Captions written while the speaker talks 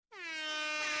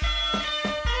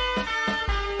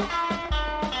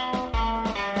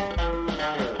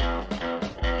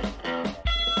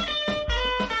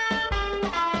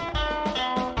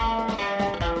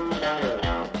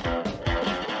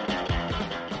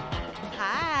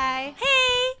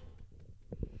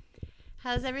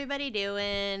How's everybody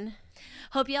doing?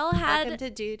 Hope y'all had. Welcome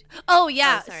to Dude. Oh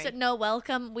yeah. Oh, sorry.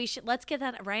 Welcome. Let's get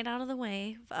that right out of the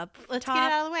way. Let's get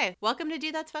it out of the way. Welcome to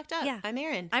Dude That's Fucked Up. Yeah. I'm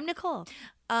Erin. I'm Nicole.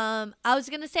 I was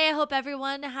gonna say I hope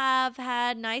everyone have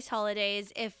had nice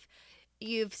holidays. If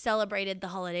you've celebrated the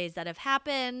holidays that have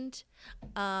happened,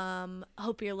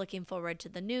 hope you're looking forward to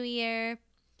the new year.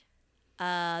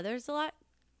 There's a lot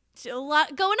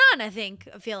going on. I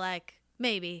feel like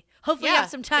maybe. Hopefully, you have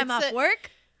some time off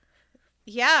work.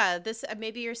 Yeah,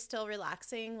 maybe you're still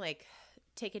relaxing, like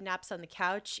taking naps on the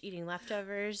couch, eating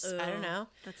leftovers. Ooh, I don't know.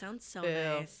 That sounds so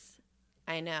nice.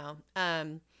 I know.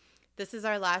 This is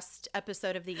our last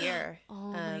episode of the year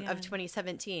of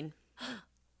 2017.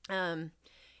 And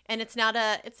it's not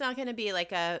going to be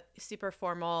like a super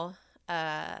formal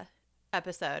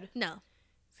episode. No.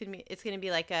 It's going to be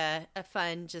like a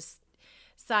fun just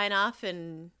sign off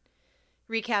and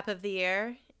recap of the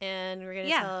year. And we're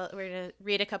gonna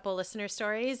read a couple listener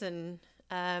stories and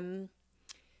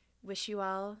wish you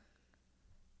all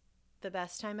the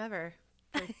best time ever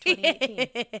for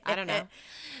 2018. I don't know.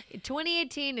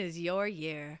 2018 is your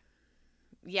year.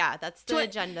 Yeah, that's the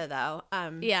agenda though.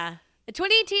 Yeah.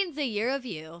 2018 is the year of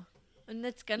you, and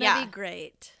it's gonna be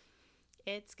great.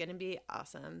 It's gonna be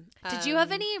awesome. Did you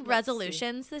have any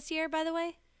resolutions this year, by the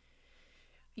way?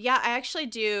 Yeah, I actually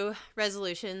do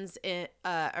resolutions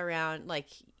around like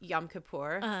Yom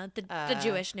Kippur, the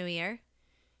Jewish New Year.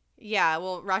 Yeah,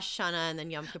 well, Rosh Hashanah and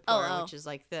then Yom Kippur, which is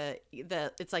like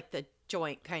it's like the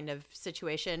joint kind of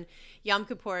situation. Yom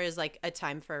Kippur is like a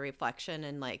time for reflection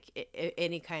and like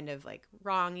any kind of like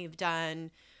wrong you've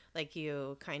done, like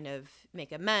you kind of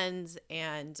make amends,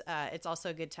 and it's also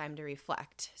a good time to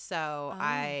reflect. So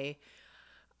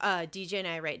DJ and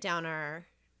I write down our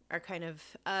kind of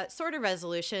sort of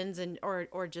resolutions and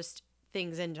or just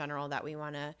things in general that we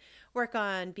want to work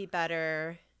on, be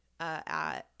better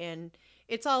at. And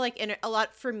it's all like a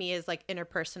lot for me is like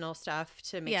interpersonal stuff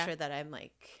to make sure that I'm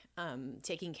like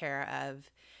taking care of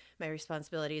my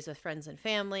responsibilities with friends and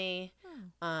family.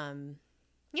 And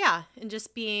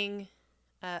just being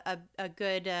a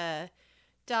good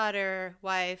daughter,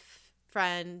 wife,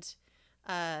 friend,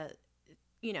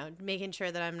 making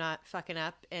sure that I'm not fucking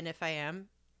up, and if I am,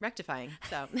 rectifying.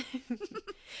 So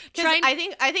I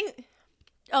think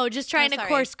just trying to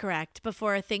course correct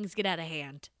before things get out of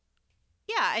hand.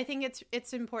 Yeah, I think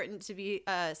it's important to be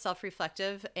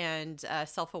self-reflective and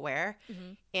self-aware.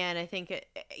 Mm-hmm. And I think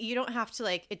you don't have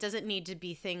to it doesn't need to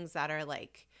be things that are you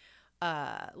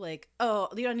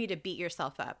don't need to beat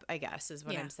yourself up, I guess is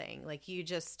what I'm saying. Like you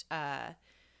just try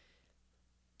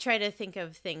to think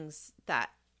of things that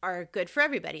are good for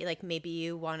everybody. Like maybe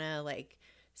you want to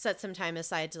set some time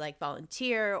aside to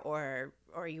volunteer or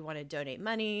you want to donate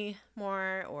money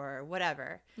more or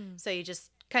whatever. So you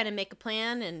just kind of make a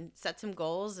plan and set some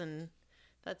goals, and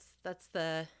that's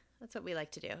what we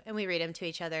like to do. And we read them to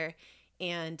each other.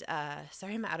 And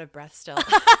sorry, I'm out of breath still.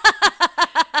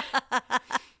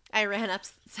 I ran up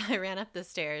the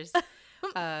stairs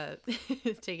to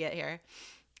get here.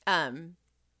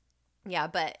 Yeah,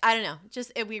 but I don't know.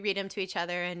 Just we read them to each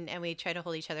other and we try to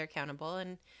hold each other accountable,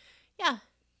 and yeah.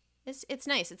 It's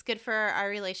nice. It's good for our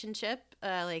relationship,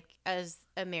 as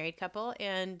a married couple,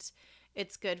 and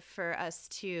it's good for us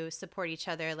to support each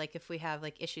other, if we have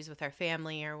issues with our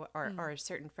family or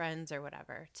certain friends or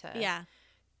whatever, to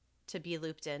be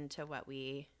looped into what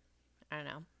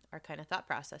our kind of thought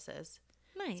process is.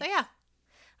 Nice. So yeah.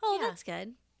 Oh, yeah. That's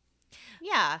good.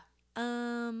 Yeah.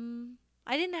 I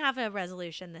didn't have a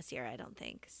resolution this year, I don't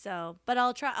think. So, but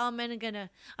I'll try. I'm gonna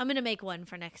make one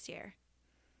for next year.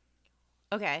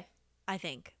 Okay. I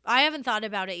think. I haven't thought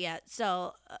about it yet,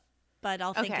 so but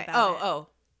I'll think about it. Oh.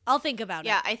 I'll think about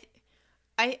it.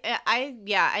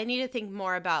 I need to think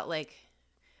more about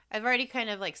I've already kind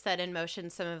of set in motion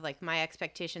some of my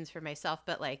expectations for myself,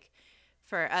 but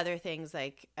for other things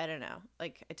I don't know.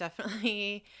 I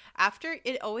definitely after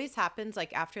it always happens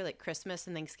after Christmas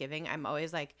and Thanksgiving, I'm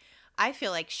always I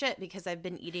feel like shit because I've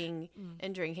been eating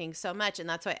and drinking so much, and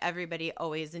that's why everybody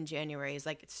always in January is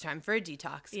it's time for a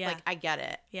detox. Yeah. I get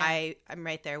it. Yeah. I'm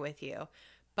right there with you,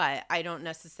 but I don't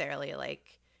necessarily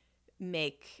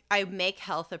make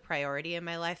health a priority in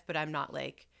my life, but I'm not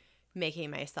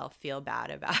making myself feel bad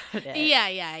about it.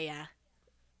 Yeah.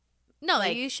 No,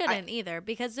 you shouldn't either,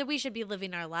 because we should be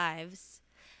living our lives,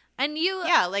 and you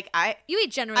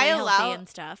eat generally healthy and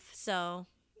stuff, so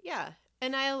yeah.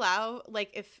 And I allow,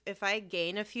 if I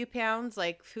gain a few pounds,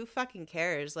 who fucking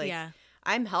cares?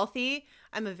 I'm healthy.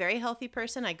 I'm a very healthy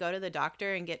person. I go to the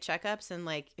doctor and get checkups, and,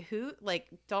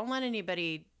 don't let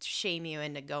anybody shame you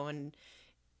into going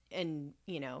and,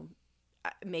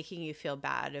 making you feel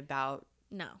bad about.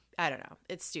 No. I don't know.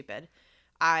 It's stupid.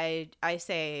 I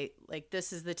say like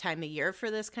this is the time of year for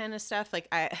this kind of stuff. Like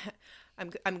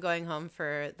I'm going home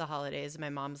for the holidays. My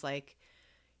mom's like,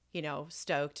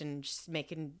 stoked and just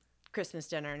making Christmas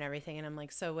dinner and everything. And I'm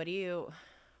like, so what do you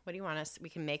want us? We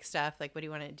can make stuff. Like, what do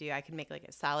you want to do? I can make like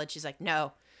a salad. She's like,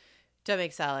 no, don't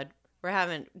make salad. We're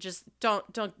having just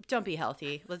don't be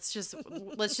healthy. Let's just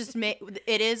make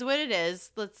it is what it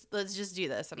is. Let's just do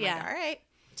this. I'm like, all right,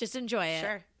 just enjoy it.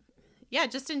 Sure. Yeah,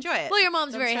 just enjoy it. Well, your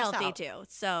mom's very healthy too.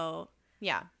 So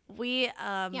yeah, we're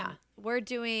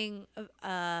doing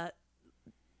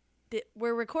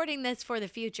we're recording this for the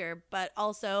future, but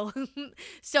also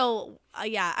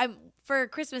I'm for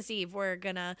Christmas Eve we're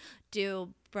gonna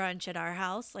do brunch at our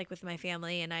house, like with my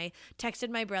family, and I texted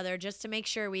my brother just to make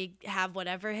sure we have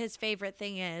whatever his favorite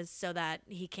thing is so that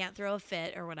he can't throw a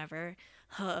fit or whatever.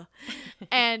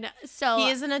 And so he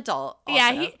is an adult also.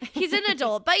 Yeah, he's an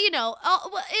adult, but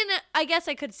I guess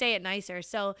I could say it nicer.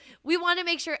 So we want to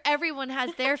make sure everyone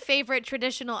has their favorite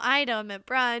traditional item at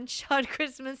brunch on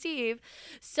Christmas Eve.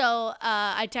 So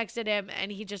I texted him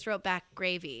and he just wrote back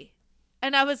gravy.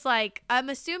 And I was like, I'm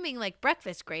assuming like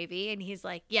breakfast gravy. And he's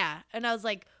like, yeah. And I was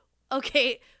like,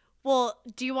 okay, well,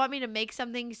 do you want me to make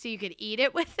something so you could eat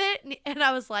it with it? And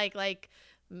I was like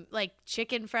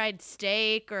chicken fried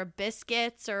steak or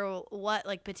biscuits or what,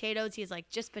 like potatoes. He's like,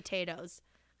 just potatoes.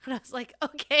 And I was like,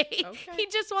 okay. He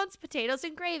just wants potatoes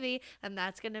and gravy, and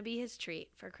that's going to be his treat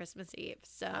for Christmas Eve.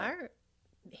 So,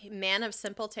 man of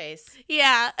simple tastes.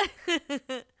 Yeah.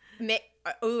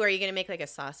 Are you going to make like a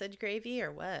sausage gravy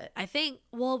or what? I think,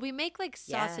 we make like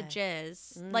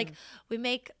sausages. Yeah. Like we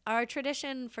make, our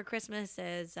tradition for Christmas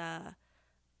is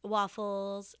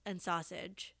waffles and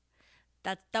sausage.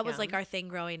 That was like our thing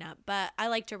growing up, but I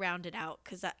like to round it out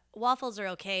because waffles are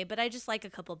okay, but I just like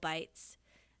a couple bites.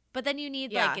 But then you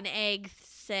need like an egg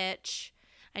sitch,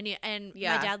 and my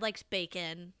dad likes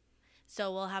bacon,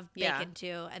 so we'll have bacon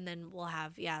too, and then we'll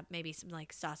have maybe some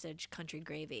like sausage country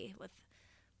gravy with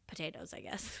potatoes, I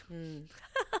guess.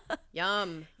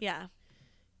 Yum. Yeah.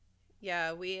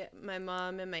 Yeah, my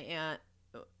mom and my aunt.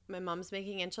 My mom's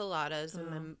making enchiladas,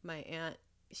 and my aunt.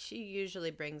 She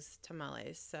usually brings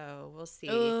tamales, so we'll see.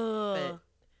 Ooh.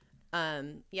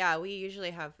 But we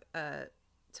usually have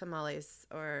tamales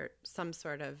or some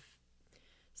sort of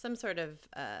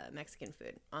Mexican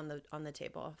food on the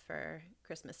table for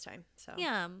Christmas time. So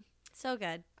yeah, so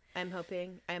good. I'm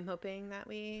hoping that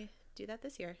we do that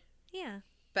this year. Yeah,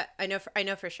 but I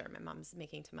know for sure my mom's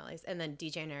making tamales, and then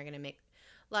DJ and I are gonna make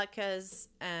latkes.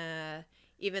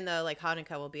 Even though like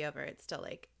Hanukkah will be over, it's still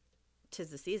like 'tis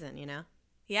the season,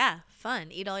 Yeah,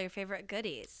 fun. Eat all your favorite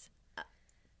goodies.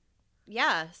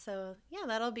 So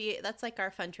that's like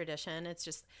our fun tradition.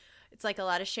 It's like a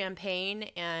lot of champagne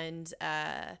and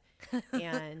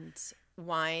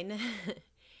wine,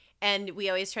 and we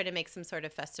always try to make some sort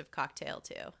of festive cocktail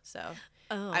too. So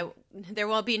there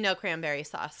won't be no cranberry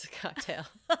sauce cocktail.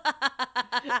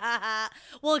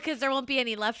 Well, because there won't be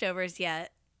any leftovers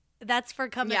yet. That's for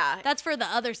coming. Yeah. That's for the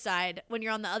other side when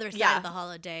you're on the other side of the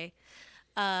holiday.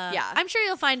 I'm sure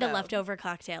you'll find a leftover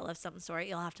cocktail of some sort.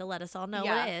 You'll have to let us all know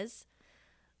what it is.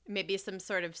 Maybe some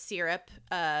sort of syrup.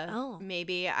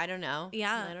 Maybe, I don't know.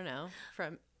 Yeah. I don't know.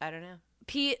 I don't know.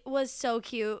 Pete was so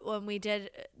cute when we did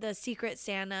the Secret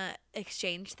Santa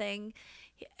exchange thing.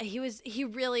 He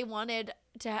really wanted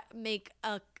to make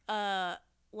a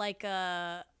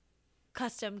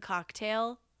custom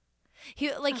cocktail.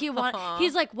 He's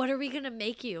like, what are we gonna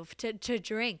make you to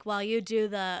drink while you do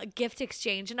the gift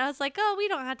exchange? And I was like, oh, we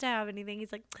don't have to have anything.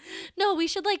 He's like, no, we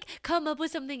should like come up with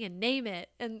something and name it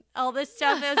and all this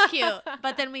stuff. It was cute.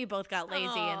 But then we both got lazy.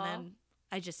 Aww. And then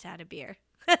I just had a beer.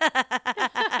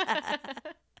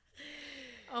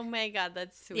 Oh my God,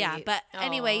 that's sweet. Yeah, but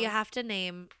anyway, you have to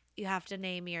name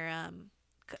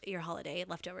your holiday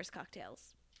leftovers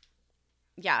cocktails.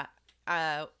 Yeah,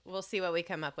 we'll see what we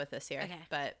come up with this year. Okay.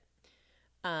 But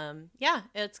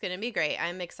it's gonna be great.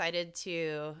 I'm excited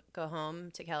to go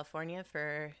home to California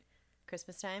for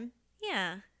Christmas time.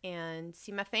 Yeah, and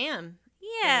see my fam.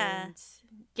 Yeah, and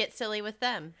get silly with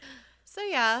them. So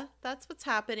yeah, that's what's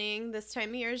happening this time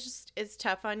of year. It's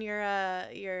tough on your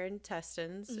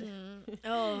intestines,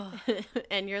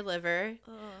 and your liver.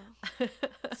 Oh.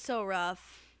 So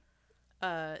rough.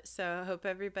 So I hope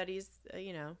everybody's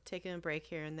taking a break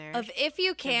here and there. If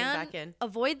you can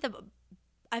avoid the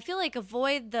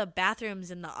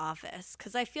bathrooms in the office,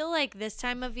 because I feel like this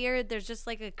time of year there's just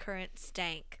like a current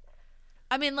stank.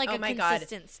 I mean, like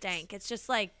consistent stank. It's just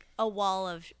like a wall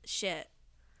of shit.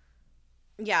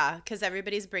 Yeah, because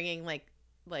everybody's bringing like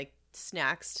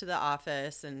snacks to the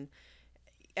office, and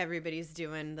everybody's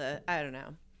doing I don't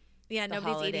know. Yeah,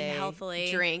 nobody's eating healthily.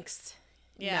 Drinks.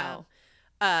 Yeah.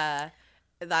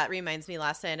 That reminds me,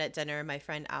 last night at dinner, my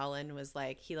friend Alan was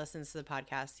like, he listens to the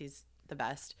podcast. He's the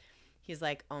best. He's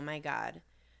like, oh my God,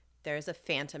 there's a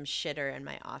phantom shitter in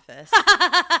my office.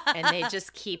 And they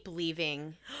just keep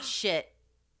leaving shit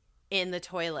in the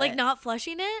toilet. Like not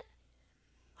flushing it?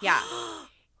 Yeah.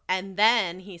 And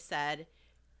then he said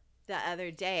the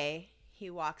other day he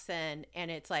walks in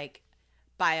and it's like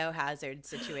biohazard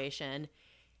situation.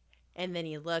 And then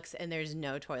he looks and there's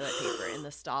no toilet paper in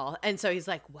the stall. And so he's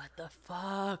like, what the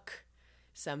fuck?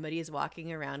 Somebody's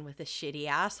walking around with a shitty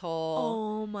asshole.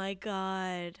 Oh my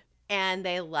God. And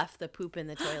they left the poop in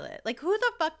the toilet. Like, who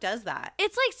the fuck does that?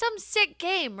 It's like some sick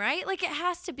game, right? Like, it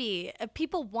has to be.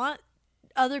 People want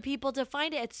other people to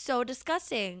find it. It's so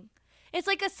disgusting. It's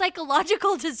like a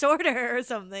psychological disorder or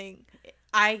something.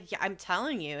 I'm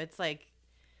telling you, it's like,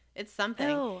 it's something.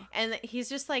 Ew. And he's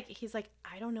just like,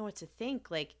 I don't know what to think.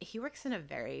 Like, he works in a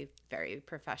very, very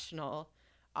professional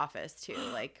office too.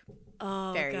 Like,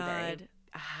 very, very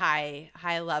high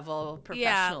level professionalism.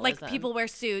 Yeah, like people wear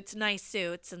suits, nice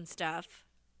suits and stuff.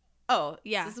 Oh,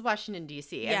 yeah. This is Washington,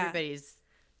 D.C. Yeah. Everybody's,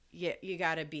 you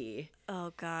gotta be.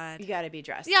 Oh, God. You gotta be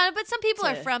dressed. Yeah, but some people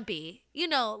are frumpy. You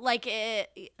know, like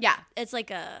yeah. It's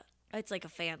like a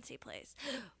fancy place.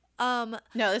 No,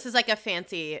 this is like a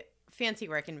fancy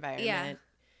work environment. Yeah.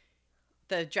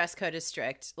 The dress code is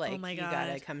strict. Like, oh my God. You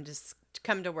gotta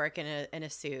come to work in a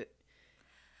suit.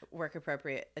 Work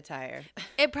appropriate attire.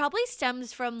 It probably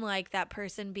stems from like that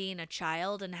person being a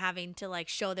child and having to like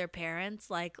show their parents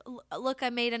like, look, I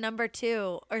made a number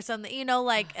 2 or something, you know,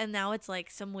 like, and now it's like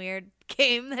some weird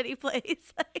game that he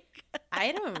plays. Like,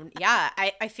 I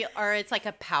feel, or it's like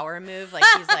a power move. Like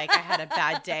he's like, I had a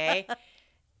bad day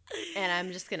and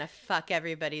I'm just gonna fuck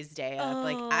everybody's day up.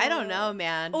 Like, I don't know,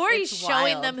 man. Or he's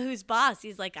showing them who's boss.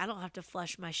 He's like, I don't have to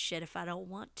flush my shit if I don't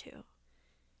want to.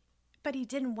 But he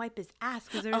didn't wipe his ass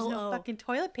because there was no fucking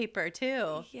toilet paper,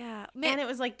 too. Yeah. Man. And it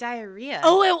was like diarrhea.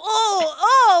 Oh,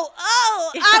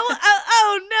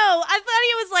 no. I thought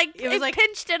he was like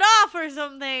pinched it off or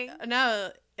something.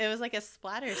 No, it was like a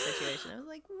splatter situation. I was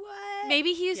like, what?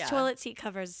 Maybe he used toilet seat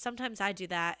covers. Sometimes I do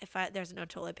that if there's no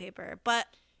toilet paper. But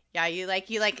yeah, you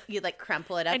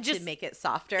crumple it up to make it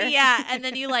softer. Yeah, and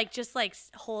then you just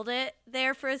hold it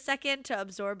there for a second to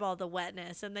absorb all the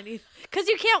wetness, and then because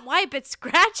you can't wipe, it's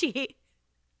scratchy.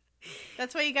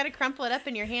 That's why you got to crumple it up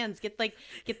in your hands. Get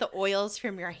the oils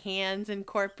from your hands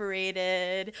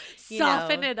incorporated.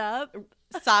 Soften it up.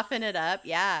 Soften it up.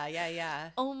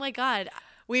 Yeah. Oh my God.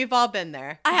 We've all been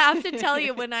there. I have to tell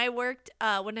you, when I lived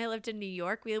in New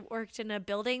York, we worked in a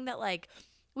building that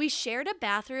we shared a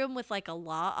bathroom with a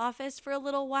law office for a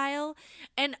little while,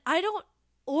 and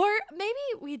or maybe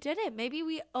we didn't. Maybe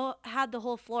we had the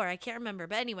whole floor. I can't remember.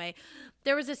 But anyway,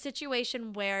 there was a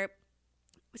situation where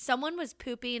someone was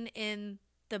pooping in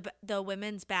the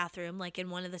women's bathroom, in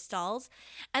one of the stalls,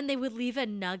 and they would leave a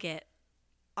nugget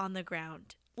on the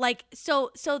ground.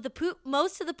 So the poop,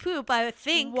 most of the poop, I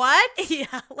think. What?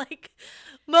 Yeah,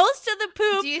 most of the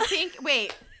poop. Do you think,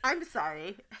 wait, I'm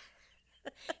sorry.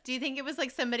 Do you think it was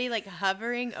somebody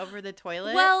hovering over the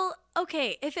toilet? Well,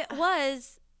 okay, if it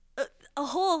was a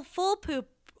whole full poop,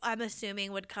 I'm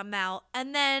assuming would come out,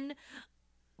 and then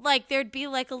there'd be a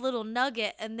little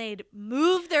nugget, and they'd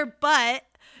move their butt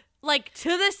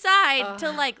to the side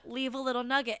to leave a little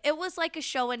nugget. It was like a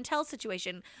show and tell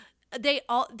situation.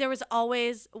 There was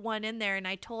always one in there, and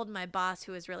I told my boss,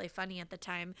 who was really funny at the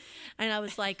time, and I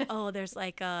was like, oh, there's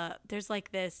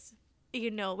this. We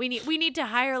need to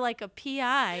hire a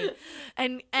PI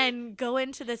and go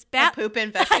into this a poop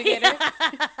investigator.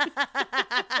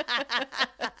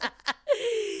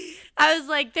 I was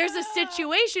like, there's a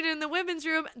situation in the women's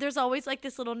room. There's always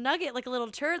this little nugget, a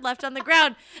little turd left on the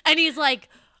ground. And he's like,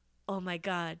 oh my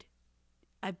God.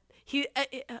 I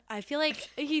feel like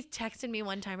he texted me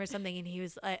one time or something, and he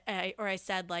was, I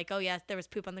said oh yeah, there was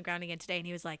poop on the ground again today. And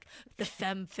he was like, the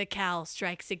femme fatale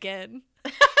strikes again.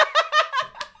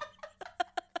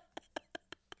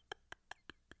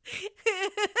 It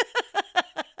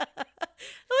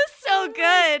was so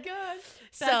good. Oh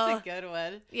that's a good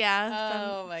one. Yeah.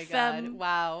 Oh my God.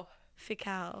 Wow.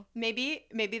 Fecal. Maybe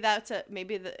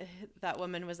that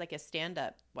woman was a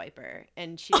stand-up wiper,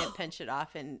 and she didn't pinch it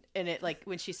off, and it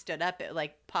when she stood up, it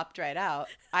popped right out.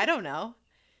 I don't know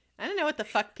what the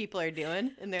fuck people are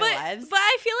doing in their lives. But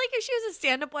I feel if she was a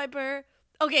stand-up wiper,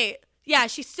 okay, yeah,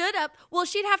 she stood up. Well,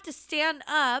 she'd have to stand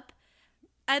up.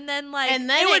 And then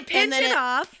it would pinch it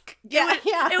off. Yeah,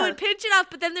 It would pinch it off,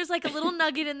 but then there's a little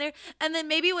nugget in there. And then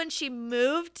maybe when she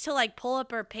moved to pull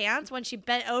up her pants, when she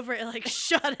bent over, it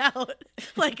shot out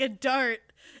like a dart.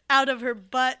 out of her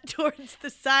butt towards the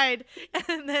side,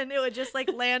 and then it would just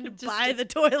like land by the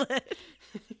toilet.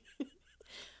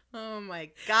 Oh my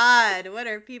God, what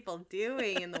are people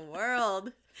doing in the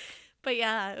world? But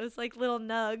yeah, it was like little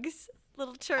nugs,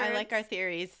 little turds. I like our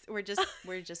theories. We're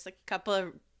just a couple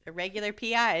of regular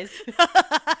PIs.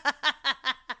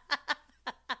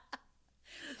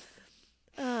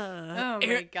 Oh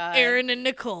my God. Aaron and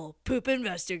Nicole, poop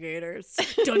investigators.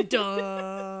 Dun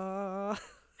dun.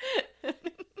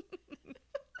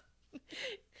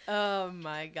 Oh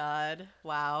my God.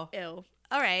 Wow. Ew.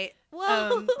 All right.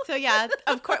 Well, so yeah,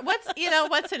 of course,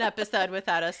 what's an episode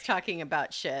without us talking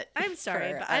about shit? I'm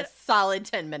sorry, but a solid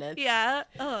 10 minutes. Yeah.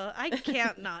 Oh, I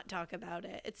can't not talk about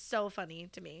it. It's so funny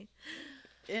to me.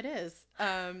 It is.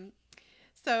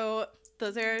 So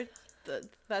those are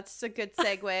that's a good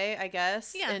segue, I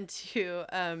guess, into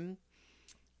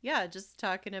just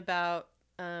talking about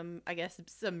I guess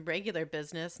some regular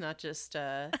business, not just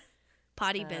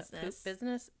potty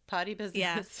business. Potty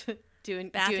business. Yeah.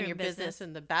 doing your business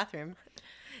in the bathroom.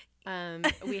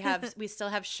 We still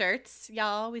have shirts,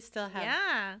 y'all. We still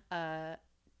have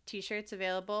t-shirts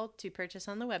available to purchase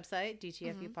on the website,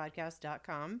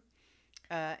 dtfupodcast.com.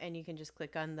 And you can just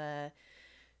click on the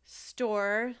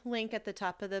store link at the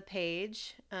top of the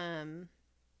page.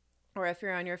 Or if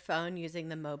you're on your phone using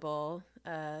the mobile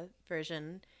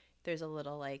version, there's a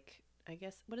little I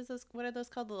guess what are those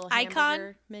called? The little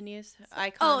hamburger menus?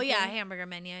 Icon. Oh yeah, hamburger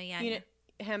menu. Yeah.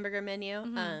 Hamburger menu.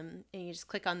 And you just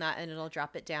click on that and it'll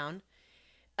drop it down.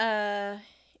 And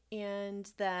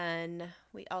then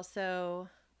we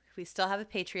still have a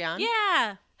Patreon.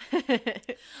 Yeah.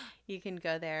 You can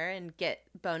go there and get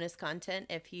bonus content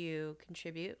if you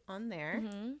contribute on there.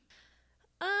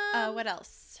 What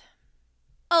else?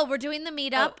 Oh, we're doing the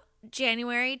meetup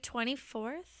January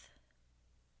 24th.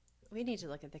 We need to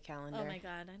look at the calendar. Oh my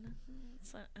God. I know.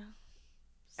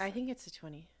 I think it's the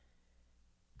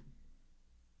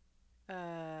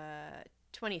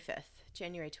 25th,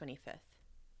 January 25th.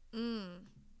 25th.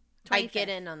 I get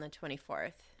in on the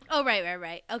 24th. Oh,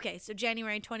 right. Okay, so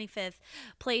January 25th,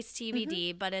 place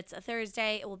TBD, but it's a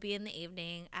Thursday. It will be in the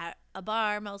evening at a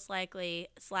bar, most likely,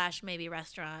 / maybe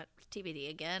restaurant, TBD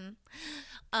again.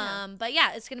 But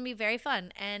yeah, it's going to be very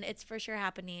fun, and it's for sure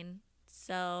happening.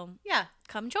 So yeah,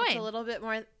 come join. It's a little bit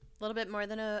more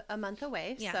than a month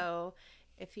away. Yeah. So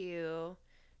if you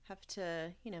have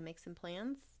to, make some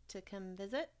plans to come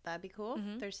visit, that'd be cool.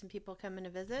 There's some people coming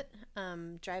to visit,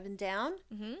 driving down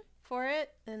for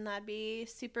it, and that'd be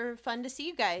super fun to see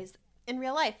you guys in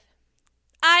real life.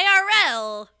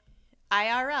 IRL.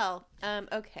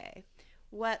 Okay,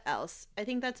 what else? I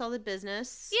think that's all the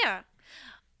business. Yeah.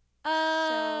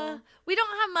 We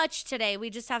don't have much today. We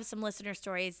just have some listener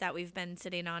stories that we've been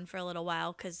sitting on for a little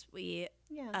while because we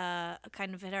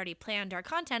kind of had already planned our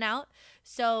content out,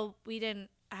 so we didn't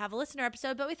have a listener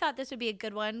episode, but we thought this would be a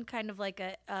good one, kind of like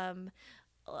a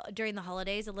during the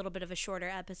holidays, a little bit of a shorter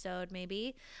episode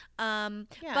maybe.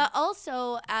 But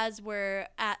also as we're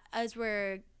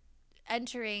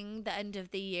entering the end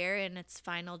of the year and its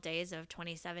final days of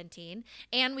 2017,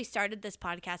 and we started this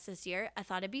podcast this year, I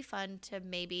thought it'd be fun to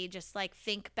maybe just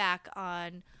think back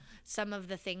on some of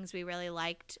the things we really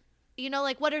liked.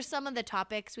 What are some of the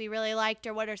topics we really liked,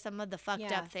 or what are some of the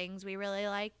fucked up things we really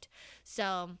liked?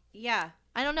 So yeah,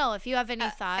 I don't know if you have any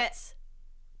thoughts.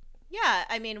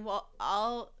 I mean, we'll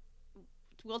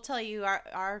tell you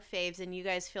our faves, and you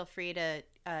guys feel free to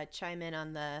chime in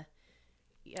on the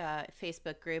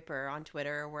Facebook group or on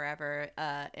Twitter or wherever,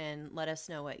 and let us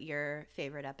know what your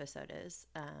favorite episode is.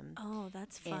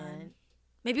 That's fun.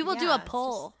 Maybe we'll do a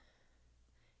poll.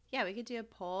 We could do a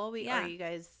poll. Or you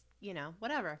guys,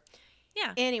 whatever.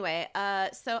 Yeah. Anyway,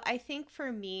 so I think for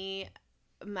me,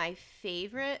 my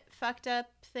favorite fucked up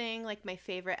thing, my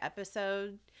favorite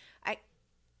episode,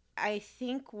 I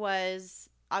think was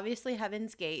obviously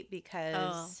Heaven's Gate,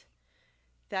 because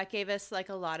that gave us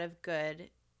a lot of good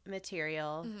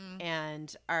material,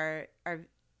 and our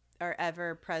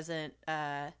ever present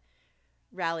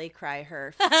rally cry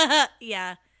HERF.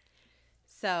 Yeah.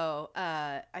 So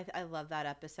I love that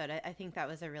episode. I think that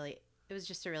was it was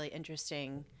just a really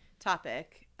interesting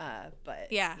topic, but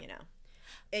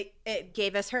it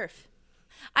gave us HERF.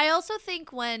 I also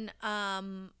think when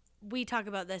we talk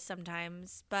about this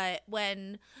sometimes, but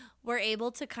when we're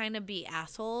able to kind of be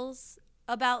assholes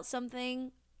about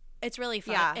something, it's really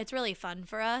fun. Yeah. It's really fun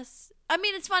for us. I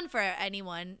mean, it's fun for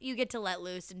anyone. You get to let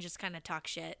loose and just kind of talk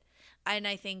shit. And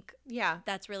I think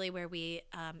that's really where we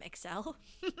excel.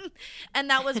 And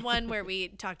that was one where we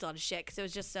talked a lot of shit because it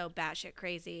was just so batshit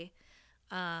crazy.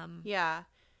 It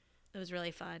was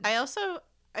really fun. I also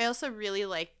I also really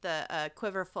liked the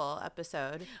Quiverful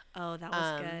episode. Oh, that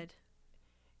was good.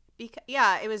 Because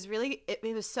yeah, it was really it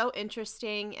was so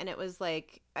interesting, and it was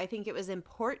like I think it was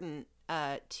important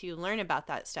to learn about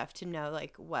that stuff, to know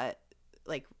like what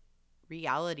like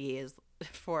reality is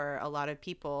for a lot of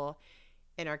people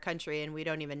in our country, and we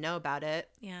don't even know about it.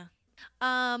 Yeah.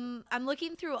 I'm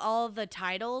looking through all the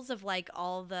titles of like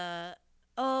all the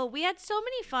we had so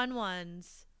many fun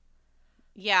ones.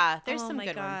 Yeah, there's some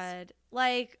good ones.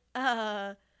 Like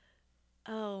oh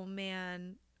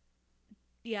man.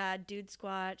 Yeah, Dude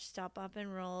Squatch, Stop Up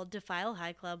and Roll, Defile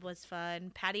High Club was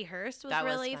fun. Patty Hearst was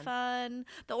really fun.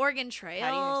 The Oregon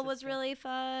Trail was really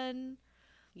fun.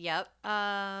 Yep.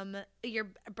 Your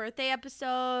birthday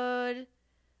episode.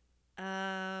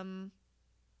 So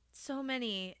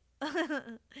many.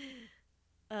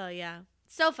 Oh yeah,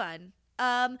 so fun.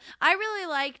 I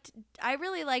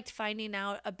really liked finding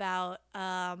out about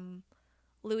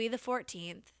Louis the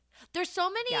 14th. There's so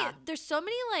many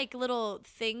like little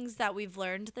things that we've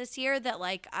learned this year that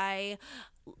like I'll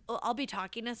be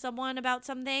talking to someone about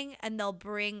something and they'll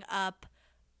bring up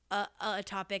a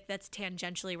topic that's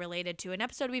tangentially related to an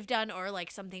episode we've done or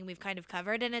like something we've kind of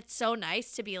covered, and it's so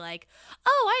nice to be like,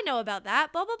 oh, I know about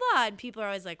that, blah blah blah, and people are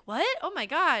always like, what? Oh my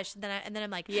gosh. And then I'm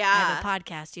like, yeah, I have a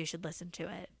podcast, you should listen to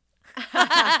it.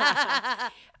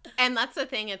 And that's the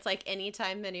thing, it's like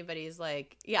anytime anybody's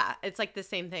like, yeah, it's like the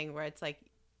same thing where it's like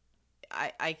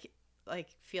I like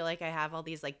feel like I have all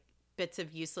these like bits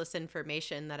of useless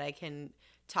information that I can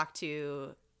talk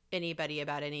to anybody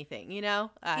about anything, you know?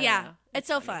 Yeah, it's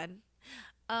so fun.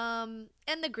 And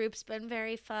the group's been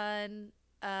very fun.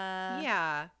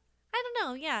 Yeah. I don't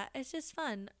know. Yeah, it's just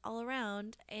fun all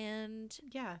around. And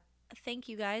yeah, thank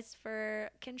you guys for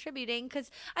contributing,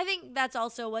 because I think that's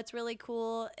also what's really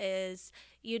cool is,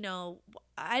 you know,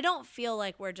 I don't feel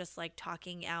like we're just like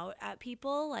talking out at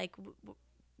people. Like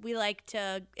we like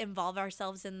to involve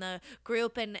ourselves in the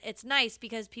group, and it's nice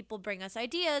because people bring us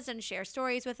ideas and share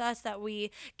stories with us that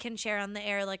we can share on the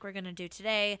air like we're going to do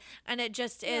today. And it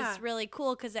just is really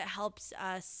cool because it helps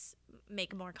us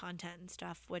make more content and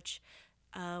stuff, which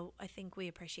I think we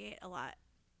appreciate a lot.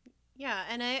 Yeah,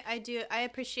 and I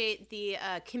appreciate the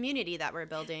community that we're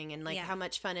building, and like how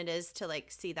much fun it is to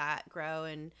like see that grow,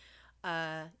 and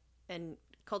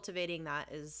cultivating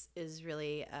that is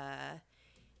really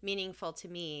meaningful to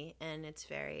me, and it's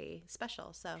very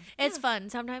special. So it's fun.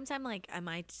 Sometimes I'm like, am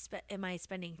I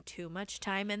spending too much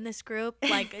time in this group?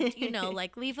 Like, you know,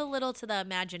 like leave a little to the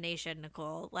imagination,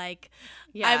 Nicole. Like,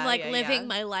 I'm like living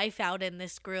my life out in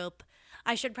this group.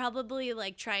 I should probably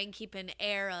like try and keep an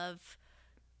air of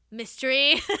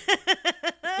mystery.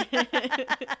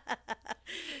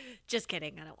 Just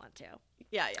kidding. I don't want to.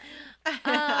 Yeah.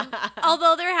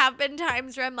 Although there have been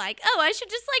times where I'm like, oh, I should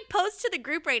just like post to the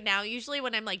group right now. Usually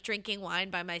when I'm like drinking wine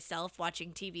by myself,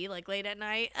 watching TV like late at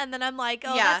night. And then I'm like,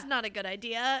 oh, that's not a good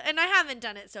idea. And I haven't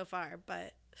done it so far,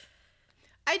 but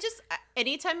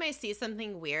anytime I see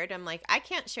something weird, I'm like, I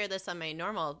can't share this on my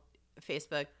normal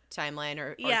Facebook timeline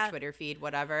or Twitter feed,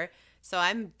 whatever. So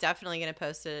I'm definitely going to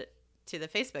post it to the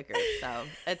Facebook group. So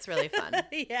it's really fun.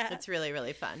 Yeah. It's really,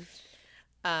 really fun.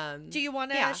 Do you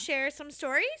want to share some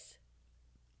stories?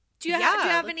 Do you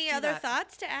have any other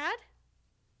thoughts to add?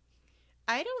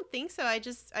 I don't think so. I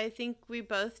think we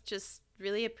both just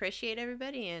really appreciate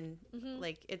everybody, and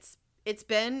like it's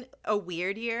been a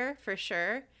weird year for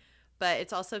sure, but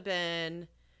it's also been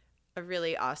a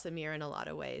really awesome year in a lot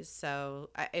of ways.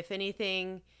 So if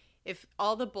anything, if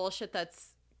all the bullshit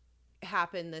that's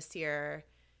happened this year,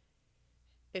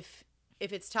 if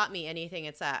it's taught me anything,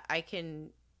 it's that I can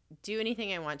do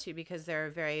anything I want to, because there are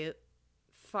very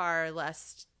far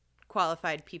less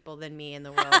qualified people than me in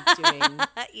the world doing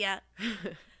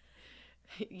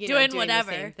doing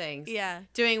whatever, the same things.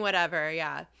 Doing whatever.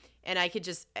 And I could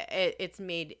just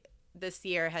this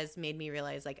year has made me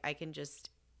realize like I can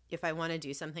just, if I want to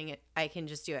do something, I can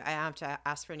just do it. I don't have to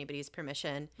ask for anybody's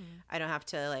permission. I don't have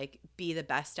to like be the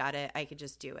best at it. I could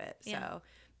just do it. So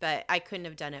but I couldn't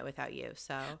have done it without you.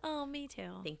 So. Oh, me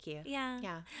too. Thank you.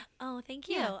 Yeah. Oh, thank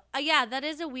you. Yeah, that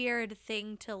is a weird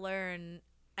thing to learn.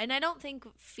 And I don't think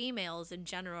females in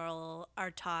general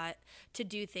are taught to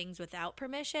do things without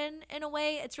permission in a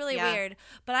way. It's really weird.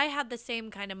 But I had the same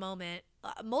kind of moment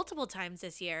multiple times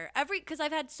this year. Because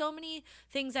I've had so many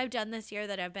things I've done this year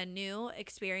that have been new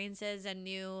experiences and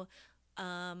new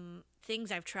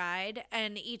things I've tried,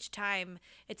 and each time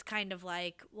it's kind of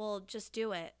like, well, just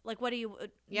do it. Like, what do you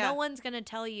no one's gonna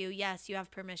tell you, yes, you have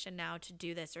permission now to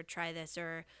do this or try this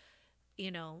or,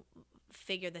 you know,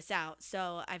 figure this out.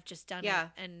 So I've just done it,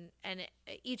 and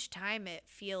each time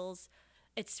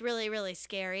it's really, really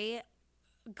scary,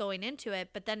 going into it,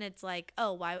 but then it's like,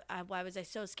 oh, why was I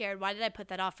so scared? Why did I put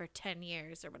that off for 10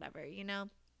 years or whatever, you know?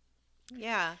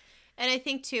 Yeah. And I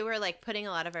think too, we're like putting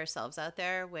a lot of ourselves out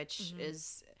there, which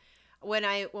is when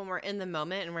we're in the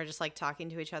moment and we're just like talking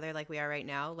to each other like we are right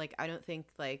now, like I don't think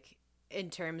like in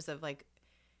terms of like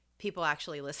people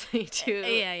actually listening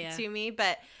to me,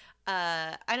 but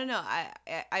I don't know.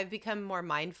 I've become more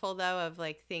mindful though of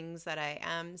like things that I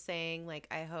am saying. Like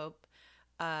I hope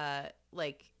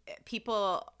like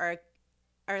people are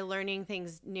learning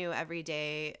things new every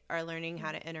day, are learning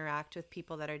how to interact with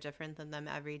people that are different than them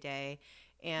every day.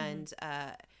 And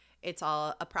it's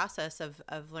all a process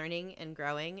of learning and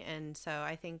growing. And so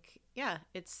I think, yeah,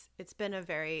 it's been a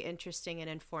very interesting and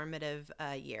informative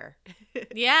year.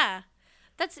 Yeah.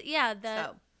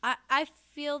 I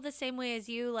feel the same way as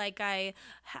you. Like I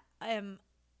am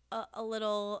a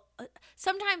little,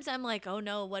 sometimes I'm like, oh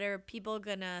no, what are people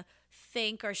gonna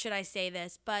think, or should I say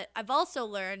this? But I've also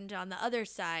learned on the other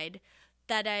side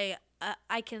that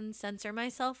I can censor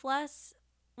myself less.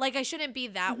 Like I shouldn't be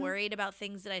that worried about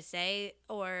things that I say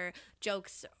or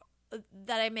jokes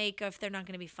that I make if they're not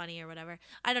going to be funny or whatever.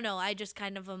 I don't know. I just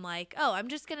kind of am like, oh, I'm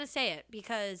just going to say it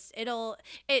because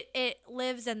it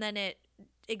lives and then it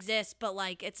exists, but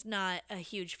like it's not a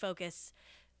huge focus.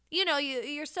 You know,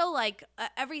 you're so like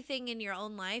everything in your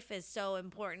own life is so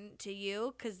important to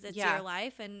you because it's your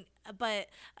life, but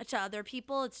to other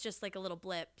people it's just like a little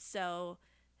blip. So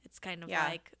it's kind of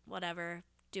like whatever,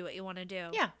 do what you want to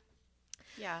do.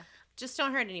 Yeah, just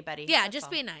don't hurt anybody. Yeah,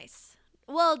 just be nice.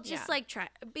 Well, just like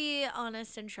be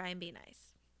honest and try and be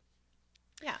nice.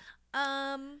 Yeah.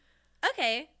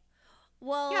 Okay.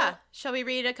 Well. Yeah. Shall we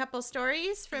read a couple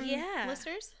stories from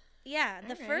listeners? Yeah,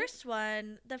 the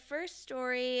first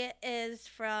story is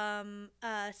from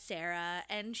Sarah,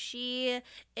 and I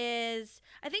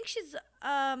think she's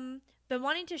been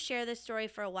wanting to share this story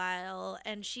for a while,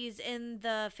 and she's in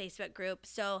the Facebook group.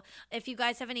 So if you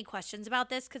guys have any questions about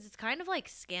this, because it's kind of like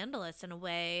scandalous in a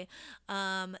way,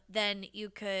 then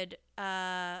you could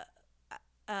ask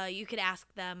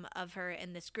them of her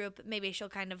in this group. Maybe she'll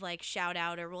kind of like shout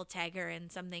out, or we'll tag her in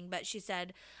something. But she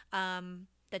said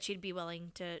that she'd be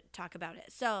willing to talk about it.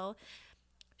 So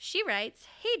she writes,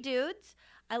 "Hey dudes,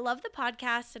 I love the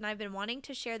podcast and I've been wanting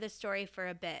to share this story for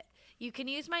a bit. You can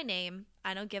use my name,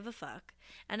 I don't give a fuck,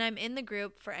 and I'm in the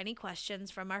group for any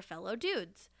questions from our fellow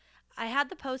dudes. I had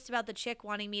the post about the chick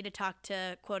wanting me to talk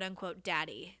to quote unquote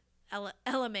daddy.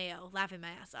 LMAO, laughing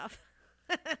my ass off.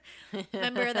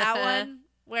 Remember that one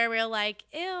where we were like,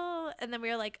 ew, and then we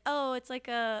were like, oh, it's like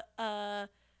a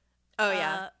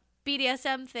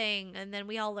BDSM thing, and then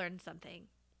we all learned something.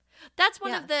 That's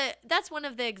one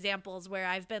of the examples where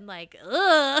I've been like,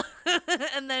 ugh.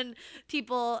 And then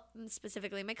people,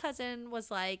 specifically my cousin, was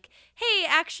like, hey,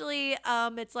 actually,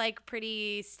 it's like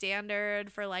pretty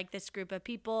standard for like this group of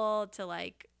people to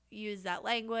like use that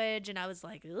language. And I was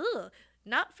like, ugh,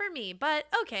 not for me, but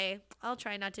okay, I'll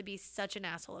try not to be such an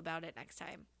asshole about it next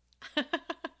time.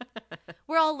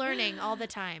 We're all learning all the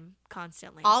time,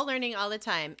 constantly. All learning all the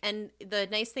time. And the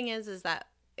nice thing is that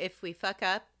if we fuck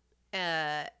up,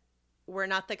 we're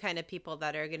not the kind of people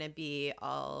that are going to be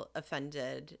all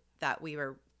offended that we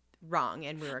were wrong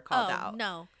and we were called out.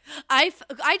 No, I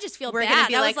just feel we're bad. We're going to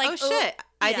be I like, was oh shit,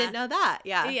 I didn't know that.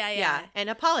 Yeah. And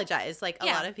apologize. Like a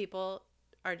lot of people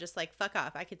are just like, fuck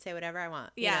off. I could say whatever I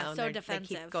want. Yeah, you know, so defensive.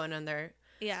 They keep going on their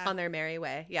merry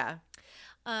way. Yeah.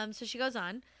 So she goes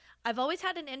on. I've always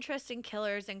had an interest in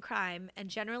killers and crime, and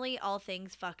generally all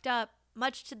things fucked up,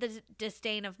 much to the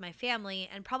disdain of my family,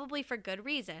 and probably for good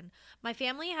reason. My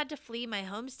family had to flee my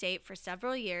home state for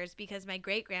several years because my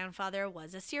great-grandfather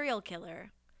was a serial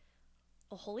killer.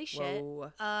 Oh, holy shit.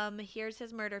 Whoa. Here's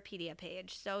his Murderpedia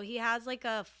page. So he has like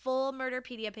a full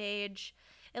Murderpedia page.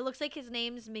 It looks like his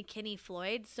name's McKinney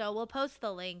Floyd, so we'll post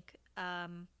the link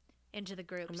into the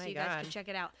group so you guys can check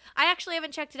it out. I actually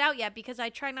haven't checked it out yet because I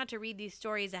try not to read these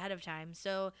stories ahead of time.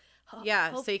 So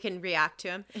so you can react to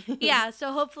him. Yeah,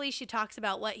 so hopefully she talks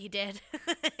about what he did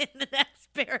in the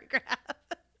next paragraph.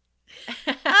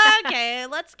 Okay,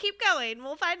 let's keep going.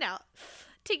 We'll find out.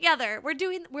 Together.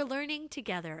 We're learning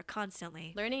together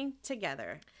constantly. Learning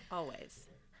together, always.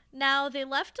 Now, they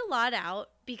left a lot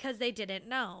out because they didn't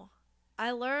know.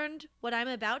 I learned what I'm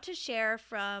about to share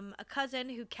from a cousin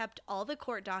who kept all the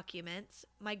court documents,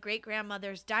 my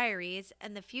great-grandmother's diaries,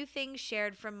 and the few things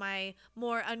shared from my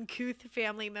more uncouth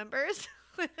family members.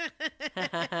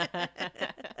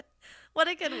 What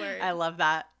a good word. I love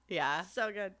that. Yeah.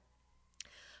 So good.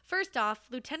 First off,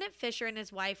 Lieutenant Fisher and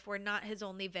his wife were not his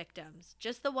only victims,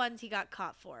 just the ones he got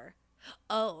caught for.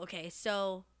 Oh, okay.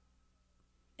 So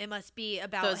It must be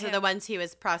about Those him. are the ones he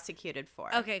was prosecuted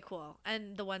for. Okay, cool.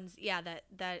 And the ones,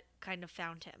 that kind of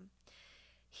found him.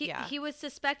 He was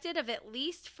suspected of at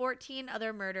least 14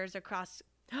 other murders across.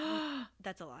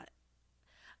 That's a lot.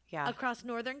 Yeah. Across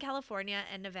Northern California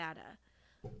and Nevada.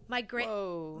 My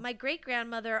great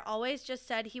grandmother always just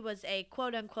said he was a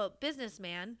quote unquote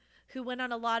businessman who went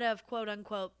on a lot of quote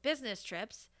unquote business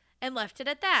trips and left it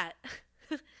at that.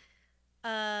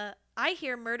 I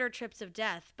hear murder trips of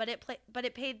death, but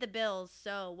it paid the bills.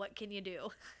 So what can you do?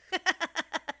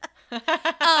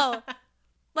 Oh,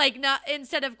 like not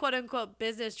instead of quote unquote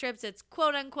business trips, it's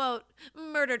quote unquote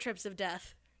murder trips of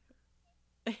death.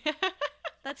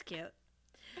 That's cute.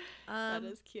 That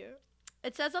is cute.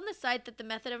 It says on the site that the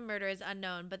method of murder is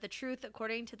unknown, but the truth,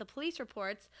 according to the police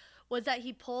reports, was that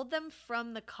he pulled them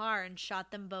from the car and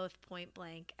shot them both point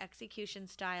blank, execution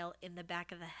style, in the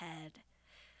back of the head.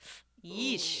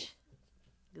 Yeesh.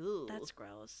 Ooh. That's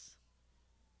gross.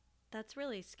 That's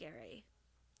really scary.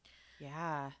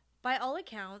 Yeah. By all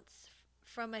accounts,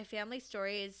 from my family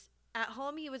stories, at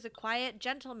home he was a quiet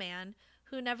gentleman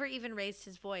who never even raised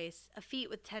his voice. A feat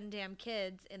with 10 damn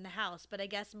kids in the house, but I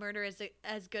guess murder is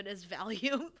as good as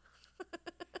Valium.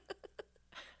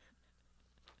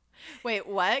 Wait,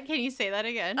 what? Can you say that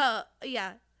again?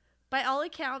 Yeah. By all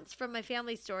accounts from my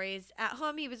family stories, at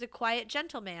home he was a quiet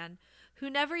gentleman who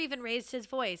never even raised his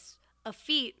voice. A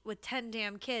feat with 10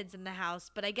 damn kids in the house,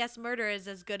 but I guess murder is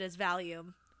as good as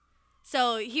Valium.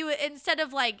 So he would, instead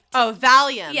of like...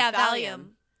 Valium. Yeah,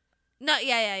 Valium. No,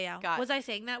 yeah. Was I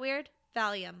saying that weird?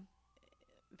 Valium.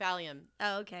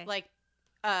 Oh, okay. Like,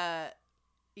 yeah.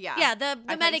 Yeah, the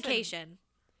medication.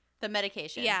 The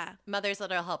medication. Yeah. Mother's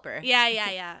Little Helper.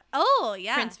 Yeah. Oh,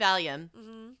 yeah. Prince Valium.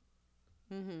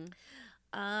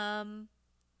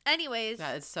 Anyways.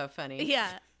 That is so funny.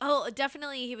 Yeah. Oh,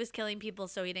 definitely he was killing people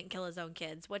so he didn't kill his own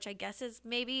kids, which I guess is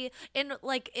maybe in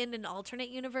an alternate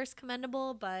universe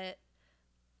commendable, but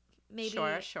maybe.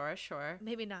 Sure.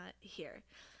 Maybe not here.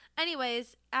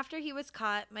 Anyways, after he was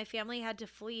caught, my family had to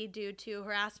flee due to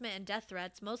harassment and death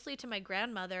threats, mostly to my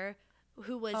grandmother,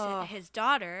 who was his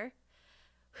daughter,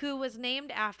 who was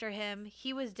named after him.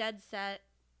 He was dead set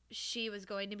she was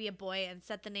going to be a boy and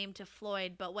set the name to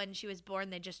Floyd, but when she was born,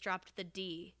 they just dropped the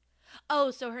D.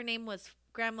 Oh, so her name was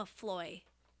Grandma Floy.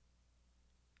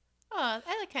 Oh,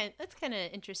 that's kind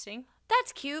of interesting.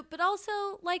 That's cute, but also,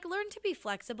 like, learn to be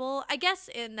flexible. I guess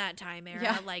in that time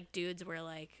era, like, dudes were,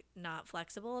 like, not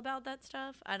flexible about that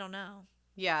stuff. I don't know.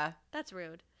 Yeah. That's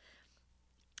rude.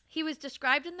 He was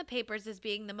described in the papers as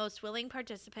being the most willing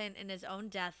participant in his own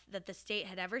death that the state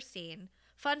had ever seen.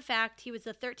 Fun fact, he was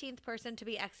the 13th person to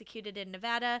be executed in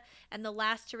Nevada and the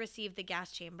last to receive the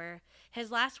gas chamber.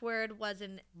 His last word was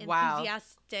an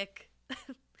enthusiastic...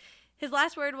 His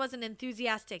last word was an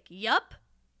enthusiastic yup,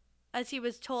 as he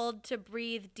was told to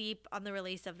breathe deep on the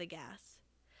release of the gas.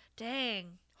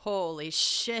 Dang. Holy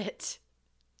shit.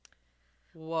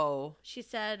 Whoa. She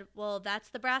said, well, that's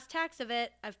the brass tacks of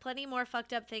it. I've plenty more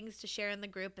fucked up things to share in the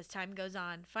group as time goes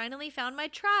on. Finally found my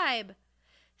tribe.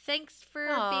 Thanks for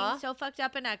being so fucked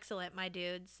up and excellent, my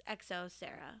dudes. XO,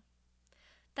 Sarah.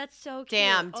 That's so cute.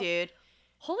 Damn, dude.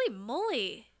 Holy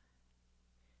moly.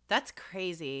 That's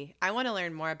crazy. I want to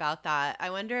learn more about that. I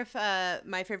wonder if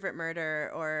My Favorite Murder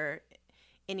or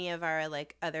any of our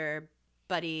like other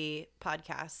buddy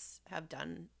podcasts have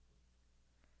done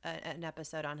an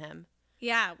episode on him.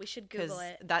 Yeah, we should Google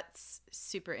it. That's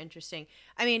super interesting.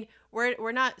 I mean,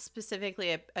 we're not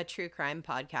specifically a true crime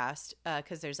podcast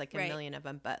because there's like a million of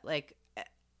them, but like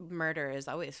murder is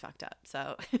always fucked up.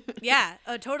 So yeah,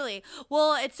 totally.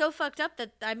 Well, it's so fucked up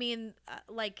that I mean,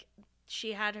 like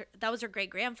she had that was her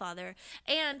great grandfather,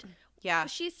 and yeah,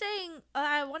 she's saying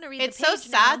I want to read. It's the page so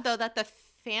sad now. though that the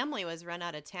family was run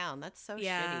out of town. That's so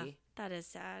shitty. That is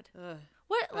sad. Ugh.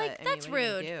 What But, like I that's mean, what are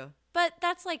you rude. gonna do? But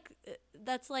that's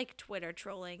like Twitter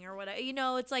trolling or whatever. You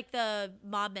know, it's like the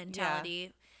mob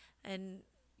mentality, and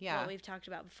what we've talked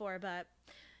about before. But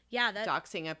yeah, that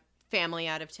doxing a family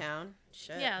out of town.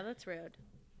 Shit. Yeah, that's rude.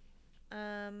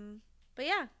 But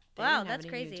yeah, They wow, didn't have that's anything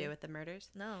crazy. to do with the murders.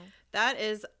 No, That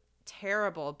is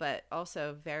terrible, but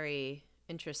also very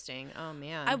interesting. Oh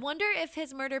man. I wonder if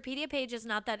his Murderpedia page is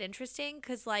not that interesting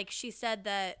because, like, she said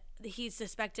that he's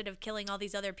suspected of killing all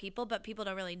these other people, but people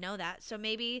don't really know that. So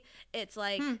maybe it's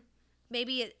like,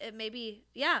 maybe,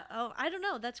 yeah. Oh, I don't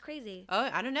know. That's crazy. Oh,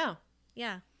 I don't know.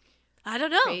 Yeah, I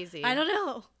don't know. Crazy. I don't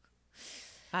know.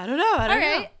 I don't know. All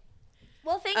right.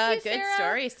 Well, thank you, good Sarah.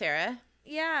 story, Sarah.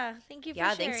 Yeah, thank you for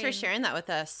sharing. Thanks for sharing that with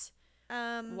us.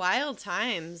 Wild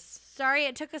times. Sorry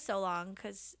it took us so long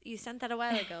because you sent that a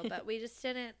while ago, but we just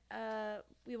didn't.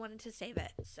 We wanted to save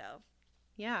it, so.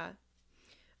 Yeah.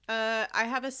 I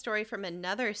have a story from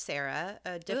another Sarah,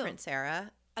 a different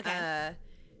Sarah. Okay.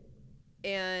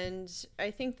 And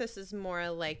I think this is more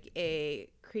like a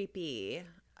creepy,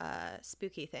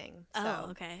 spooky thing.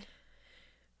 So, okay.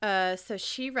 So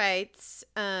she writes,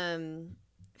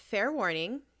 fair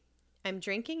warning, I'm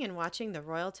drinking and watching the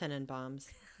Royal Tenenbaums.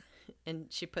 And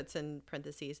she puts in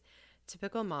parentheses,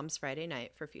 typical mom's Friday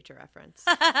night for future reference.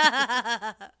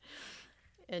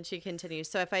 And she continues,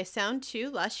 so if I sound too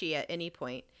lushy at any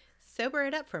point, sober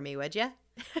it up for me, would ya?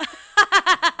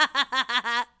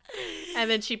 And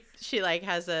then she like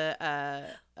has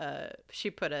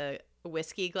she put a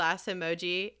whiskey glass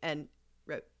emoji and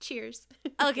wrote cheers.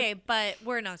 Okay, but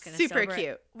we're not gonna super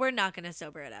cute. We're not gonna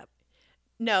sober it up.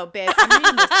 No, babe, I'm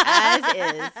reading this as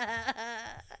is.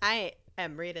 I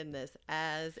am reading this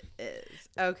as is.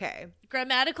 Okay.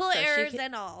 Grammatical errors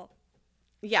and all.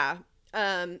 Yeah.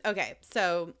 Okay.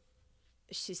 So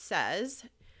she says,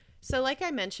 so like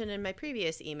I mentioned in my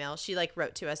previous email, she like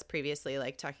wrote to us previously,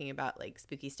 like talking about like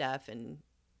spooky stuff and,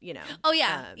 you know. Oh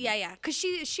yeah. Yeah. Cause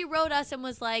she wrote us and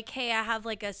was like, hey, I have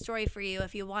like a story for you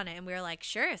if you want it. And we were like,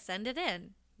 sure, send it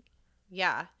in.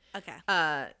 Yeah. Okay.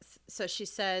 So she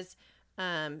says,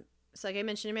 so like I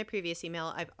mentioned in my previous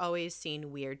email, I've always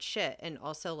seen weird shit. And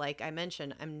also, like I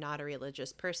mentioned, I'm not a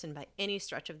religious person by any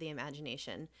stretch of the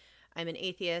imagination. I'm an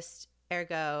atheist,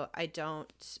 ergo, I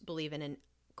don't believe in an,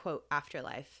 quote,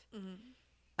 afterlife,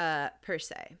 per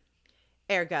se.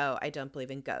 Ergo, I don't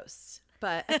believe in ghosts.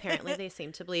 But apparently they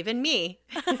seem to believe in me.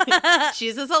 She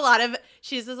uses a lot of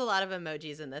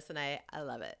emojis in this, and I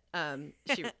love it.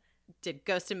 She did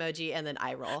ghost emoji and then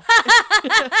eye roll.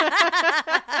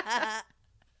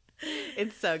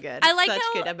 It's so good. I like such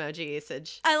good emoji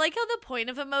usage. I like how the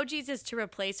point of emojis is to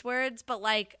replace words, but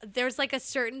like there's like a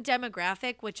certain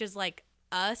demographic, which is like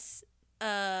us,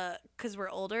 because we're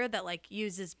older, that like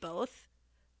uses both.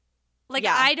 Like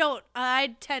yeah.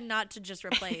 I tend not to just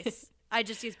replace. I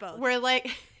just use both. We're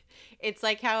like, it's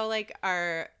like how like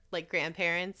our like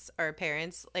grandparents or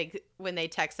parents, like when they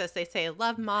text us, they say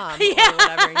 "love mom" or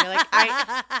whatever, and you're like,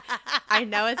 I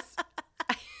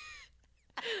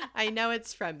know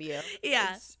it's from you.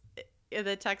 Yeah.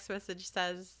 The text message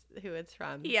says who it's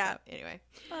from. Yeah. So, anyway.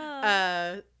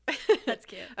 That's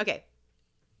cute. Okay.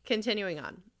 Continuing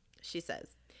on. She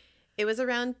says, it was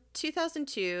around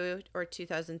 2002 or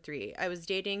 2003. I was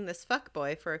dating this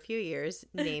fuckboy for a few years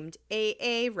named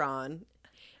A.A. Ron.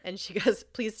 And she goes,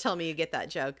 please tell me you get that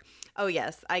joke. Oh,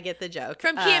 yes, I get the joke.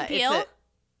 From Key and Peele?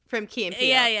 From Key and Peele.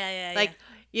 Yeah. Like,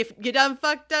 if you done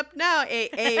fucked up now,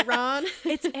 A.A. Ron.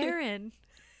 It's Aaron.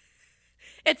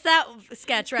 It's that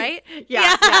sketch, right?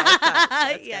 Yeah. It's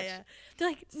that sketch. Yeah. They're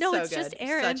like, no, so it's good. Just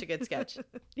Aaron. Such a good sketch.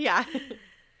 Yeah.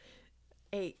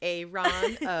 A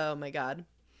Ron. Oh my God.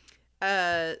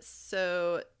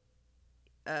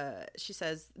 She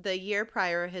says the year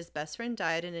prior, his best friend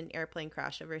died in an airplane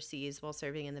crash overseas while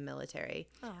serving in the military.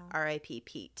 R.I.P.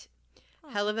 Pete.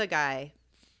 Hell of a guy.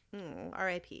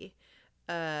 R.I.P.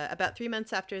 About 3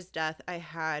 months after his death, I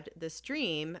had this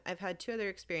dream. I've had 2 other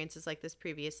experiences like this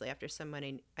previously after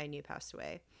someone I knew passed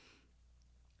away.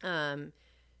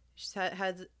 She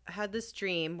had this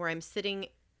dream where I'm sitting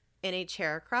in a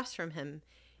chair across from him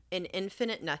in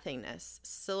infinite nothingness,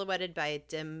 silhouetted by a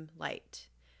dim light.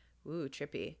 Ooh,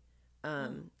 trippy.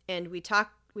 And we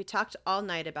talked all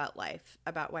night about life,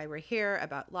 about why we're here,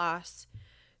 about loss.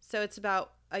 So it's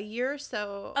about a year or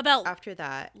so after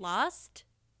that. Lost?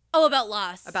 Oh, about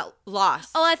Lost. About Lost.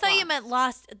 Oh, I thought you meant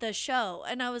Lost the show.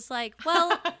 And I was like,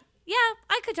 well, yeah,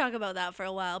 I could talk about that for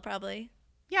a while, probably.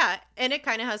 Yeah, and it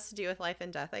kind of has to do with life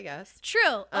and death, I guess.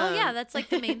 True. Oh, yeah, that's like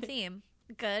the main theme.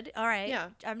 Good. All right. Yeah.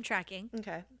 I'm tracking.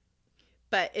 Okay.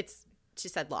 But she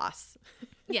said Lost.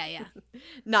 Yeah.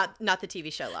 Not the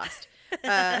TV show Lost.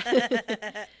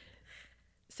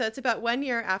 So it's about 1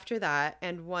 year after that,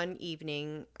 and one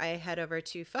evening I head over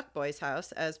to Fuckboy's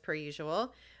house, as per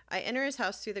usual. I enter his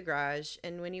house through the garage,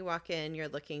 and when you walk in, you're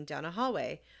looking down a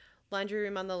hallway. Laundry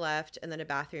room on the left, and then a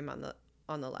bathroom on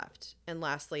the left. And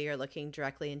lastly, you're looking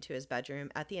directly into his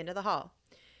bedroom at the end of the hall.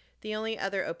 The only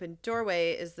other open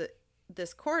doorway is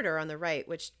this corridor on the right,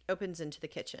 which opens into the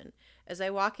kitchen. As I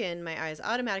walk in, my eyes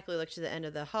automatically look to the end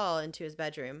of the hall into his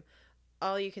bedroom.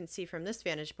 All you can see from this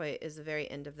vantage point is the very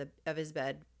end of his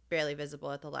bed, barely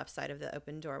visible at the left side of the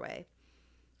open doorway.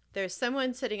 There's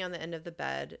someone sitting on the end of the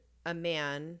bed, a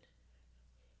man,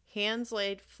 hands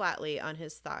laid flatly on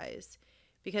his thighs.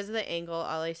 Because of the angle,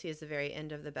 all I see is the very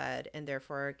end of the bed, and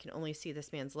therefore can only see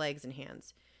this man's legs and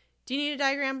hands. Do you need a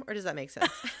diagram, or does that make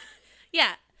sense?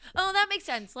 Yeah. Oh, that makes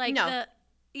sense. Like no.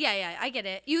 Yeah, I get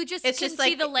it. You just can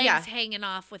see the legs hanging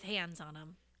off with hands on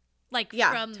them. Like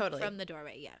from the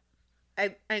doorway, yeah.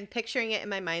 I'm picturing it in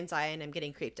my mind's eye and I'm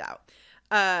getting creeped out.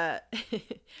 But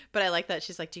I like that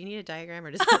she's like, do you need a diagram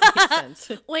or does that make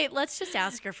sense? Wait, let's just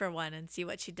ask her for one and see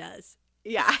what she does.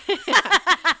 Yeah.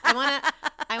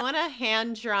 I want a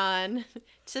hand-drawn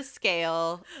to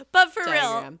scale But for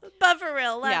diagram.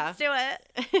 real, let's do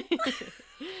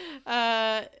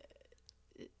it.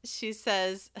 She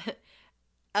says,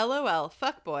 LOL,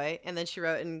 fuckboy. And then she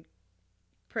wrote in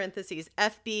parentheses,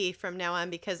 FB from now on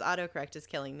because autocorrect is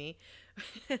killing me.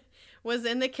 Was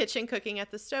in the kitchen cooking at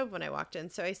the stove when I walked in.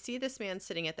 So I see this man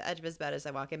sitting at the edge of his bed as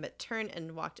I walk in, but turned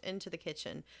and walked into the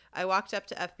kitchen. I walked up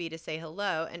to FB to say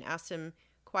hello and asked him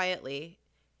quietly,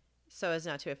 so as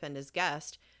not to offend his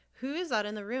guest, who is that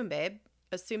in the room, babe?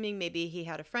 Assuming maybe he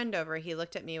had a friend over, he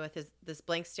looked at me with this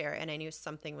blank stare, and I knew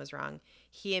something was wrong.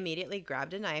 He immediately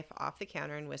grabbed a knife off the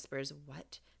counter and whispers,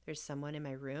 what? There's someone in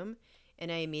my room?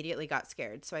 And I immediately got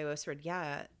scared. So I whispered,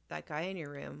 yeah, that guy in your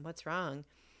room. What's wrong?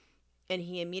 And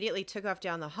he immediately took off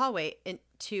down the hallway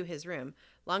into his room.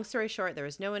 Long story short, there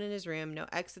was no one in his room, no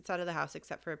exits out of the house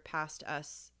except for past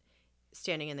us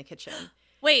standing in the kitchen.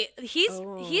 Wait,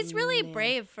 he's really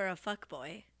brave for a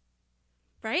fuckboy,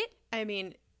 right? I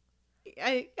mean,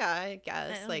 I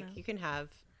guess like know. you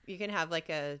can have like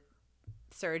a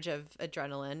surge of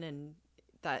adrenaline, and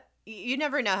that you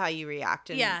never know how you react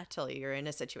until you're in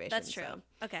a situation. That's true. So.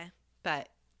 Okay, But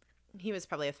he was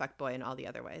probably a fuckboy in all the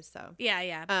other ways. So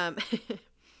yeah.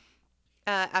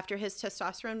 After his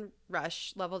testosterone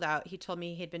rush leveled out, he told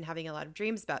me he'd been having a lot of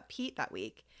dreams about Pete that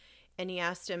week. And he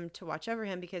asked him to watch over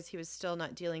him because he was still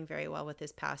not dealing very well with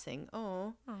his passing.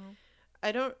 Oh.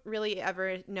 I don't really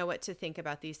ever know what to think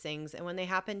about these things. And when they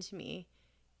happen to me,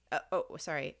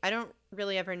 I don't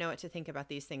really ever know what to think about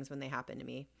these things when they happen to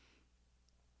me.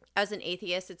 As an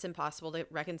atheist, it's impossible to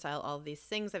reconcile all of these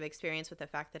things I've experienced with the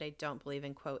fact that I don't believe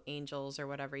in, quote, angels or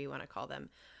whatever you want to call them.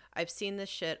 I've seen this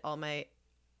shit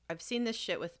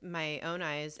with my own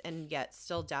eyes and yet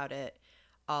still doubt it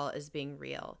all as being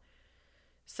real.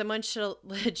 Someone should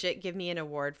legit give me an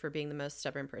award for being the most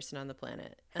stubborn person on the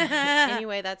planet.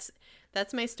 Anyway, that's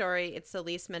my story. It's the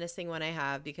least menacing one I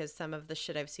have because some of the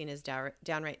shit I've seen is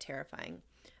downright terrifying.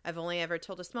 I've only ever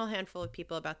told a small handful of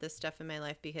people about this stuff in my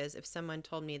life because if someone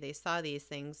told me they saw these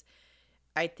things,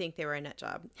 I'd think they were a nut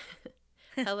job.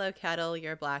 Hello, Kettle.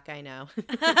 You're black, I know.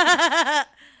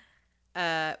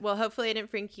 Well, hopefully I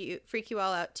didn't freak you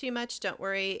all out too much. Don't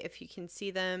worry if you can see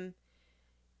them.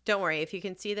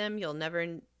 You'll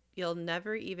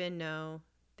never even know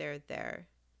they're there.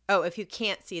 Oh, if you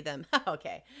can't see them.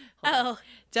 Okay. Oh.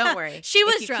 Don't worry. She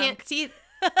was if you drunk. Can't see.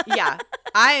 Yeah.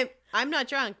 I'm not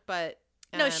drunk, but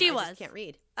no, she I was. just can't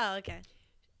read. Oh, okay.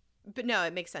 But no,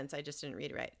 it makes sense. I just didn't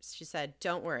read it right. She said,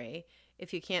 "Don't worry.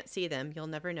 If you can't see them, you'll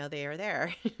never know they are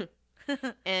there."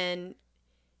 And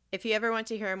if you ever want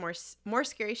to hear more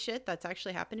scary shit that's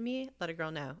actually happened to me, let a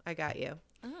girl know. I got you.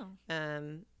 Oh.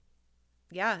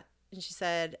 Yeah. And she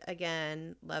said,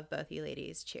 again, love both you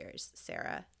ladies. Cheers,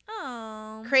 Sarah.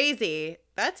 Oh. Crazy.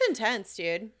 That's intense,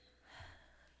 dude.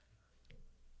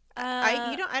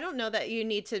 I don't know that you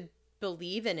need to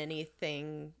believe in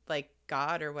anything like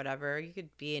God or whatever. You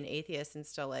could be an atheist and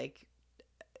still like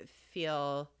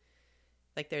feel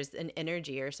like there's an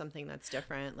energy or something that's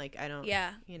different. Like I don't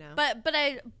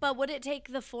But would it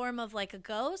take the form of like a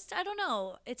ghost? I don't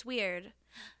know. It's weird.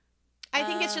 I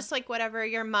think it's just like whatever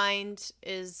your mind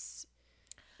is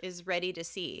ready to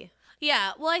see.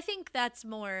 Yeah, well, I think that's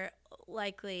more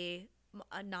likely.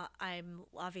 I'm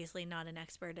obviously not an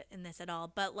expert in this at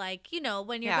all, but like,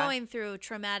 when you're going through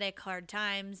traumatic, hard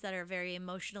times that are very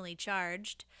emotionally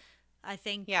charged, I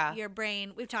think your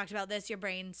brain, we've talked about this, your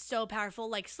brain's so powerful,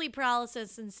 like sleep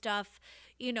paralysis and stuff,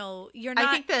 you're not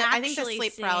I think the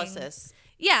sleep paralysis.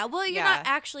 Yeah, well, you're not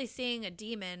actually seeing a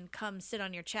demon come sit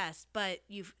on your chest, but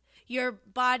your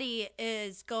body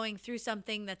is going through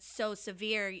something that's so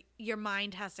severe, your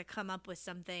mind has to come up with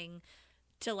something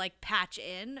to like patch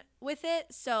in with it.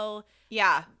 So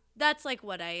yeah, that's like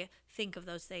what I think of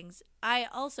those things. I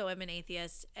also am an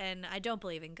atheist and I don't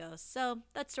believe in ghosts. So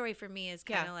that story for me is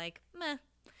kind of like meh.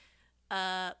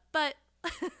 But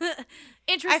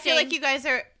interesting. I feel like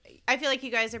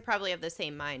you guys are probably of the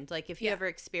same mind. Like if you ever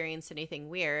experienced anything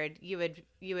weird, you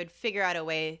would figure out a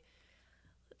way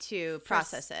to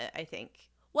process it, I think.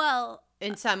 Well,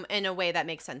 in a way that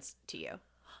makes sense to you.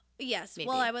 Yes. Maybe.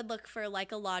 Well, I would look for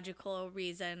like a logical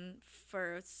reason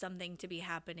for something to be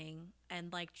happening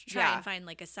and like try and find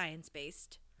like a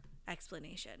science-based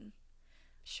explanation.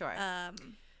 Sure.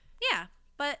 Yeah.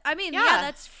 But I mean,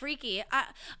 that's freaky.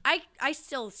 I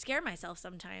still scare myself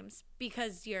sometimes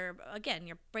because your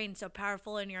brain's so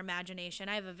powerful and your imagination.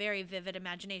 I have a very vivid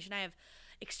imagination. I have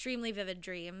extremely vivid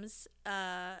dreams.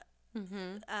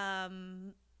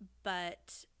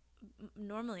 But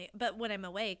normally, but when I'm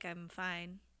awake, I'm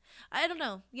fine. I don't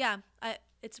know. Yeah,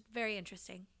 it's very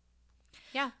interesting.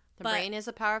 Yeah. The brain is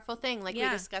a powerful thing, like we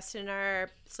discussed in our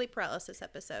sleep paralysis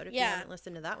episode. If you haven't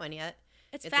listened to that one yet,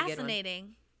 it's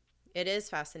fascinating. It is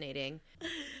fascinating.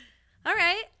 All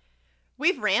right.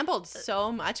 We've rambled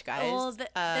so much, guys. Well, this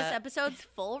episode's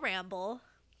full ramble.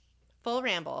 Full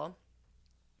ramble.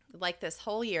 Like this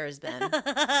whole year has been.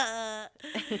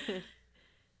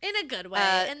 In a good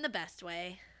way. In the best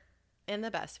way. In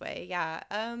the best way, yeah.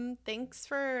 Thanks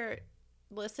for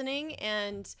listening,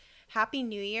 and Happy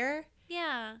New Year.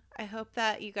 Yeah. I hope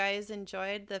that you guys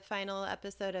enjoyed the final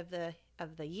episode of the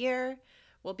year.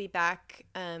 We'll be back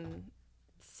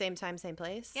same time, same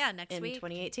place. Yeah, next week. In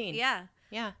 2018. Yeah.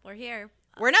 Yeah. We're here.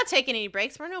 We're not taking any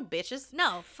breaks. We're no bitches.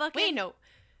 No, fucking.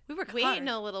 We ain't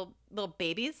no little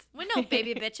babies. We're no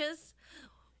baby bitches.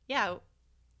 Yeah.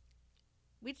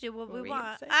 We do what we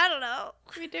want. I don't know.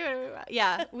 We do what we want.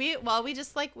 Yeah. We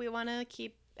just we want to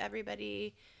keep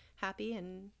everybody happy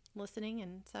and listening,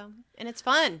 and it's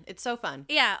fun. It's so fun.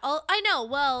 Yeah. I know.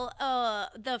 Well,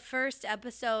 the first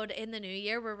episode in the new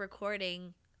year, we're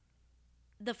recording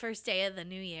the first day of the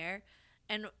new year,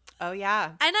 and oh yeah,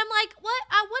 and I'm like,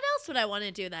 what else would I want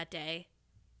to do that day?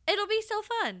 It'll be so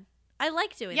fun. I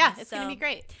like doing this. Yeah, it's gonna be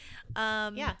great.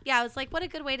 Yeah, I was like, what a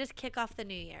good way to kick off the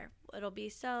new year. It'll be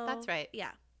so. That's right.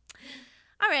 Yeah.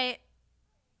 All right.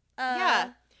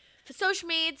 Yeah. For social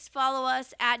medias, follow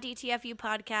us at DTFU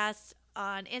Podcasts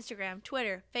on Instagram,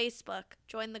 Twitter, Facebook.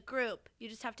 Join the group. You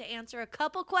just have to answer a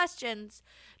couple questions.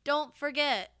 Don't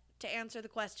forget to answer the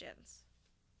questions.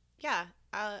 Yeah.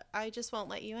 I just won't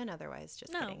let you in otherwise.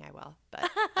 Just kidding. I will. But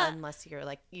unless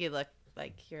you look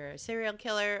like you're a serial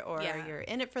killer, or you're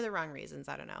in it for the wrong reasons.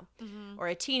 I don't know. Mm-hmm. Or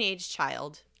a teenage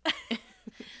child.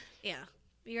 Yeah.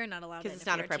 You're not allowed because it's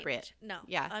not appropriate. No.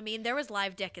 Yeah. I mean, there was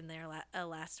live dick in there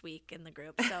last week in the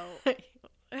group, so.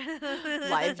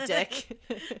 Live dick.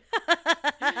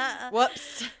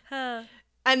 Whoops.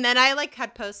 And then I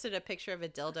had posted a picture of a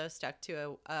dildo stuck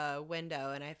to a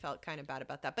window, and I felt kind of bad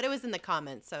about that. But it was in the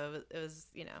comments, so it was,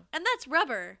 And that's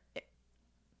rubber.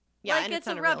 And it's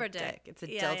not a rubber dick. It's a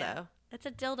dildo. Yeah. It's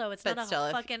a dildo. It's not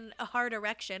a fucking hard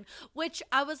erection. Which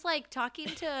I was talking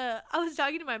to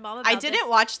my mom about. I didn't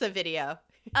watch the video.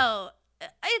 Oh,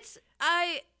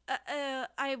 I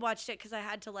watched it because I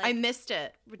had to I missed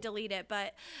it. Delete it,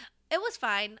 but it was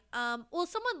fine. Well,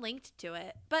 someone linked to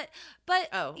it, but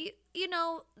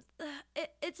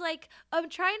it's I'm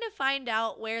trying to find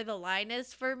out where the line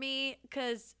is for me,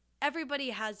 because everybody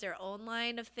has their own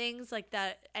line of things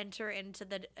that enter into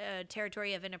the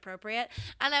territory of inappropriate,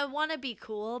 and I want to be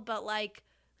cool, but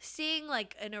seeing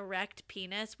an erect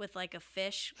penis with a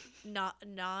fish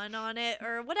non on it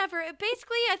or whatever,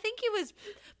 basically I think he was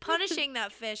punishing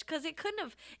that fish because it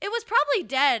was probably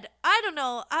dead. I don't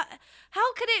know.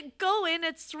 How could it go in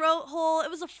its throat hole? It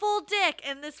was a full dick,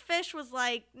 and this fish was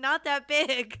not that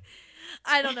big.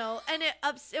 I don't know. And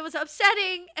it was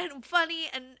upsetting and funny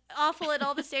and awful at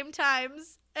all the same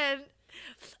times. And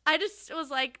I just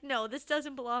was no, this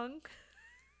doesn't belong.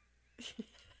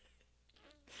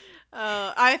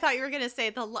 I thought you were going to say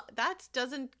that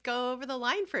doesn't go over the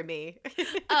line for me.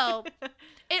 Oh,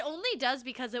 it only does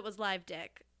because it was live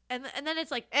dick. And then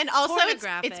it's and also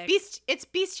it's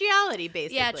bestiality,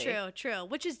 basically. Yeah, true.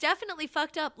 Which is definitely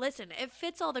fucked up. Listen, it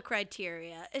fits all the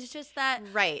criteria. It's just that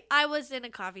I was in a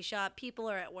coffee shop. People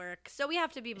are at work, so we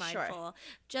have to be mindful. Sure.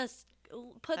 Just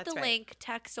put the link,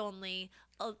 text only.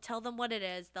 I'll tell them what it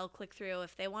is. They'll click through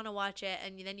if they want to watch it,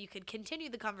 and then you could continue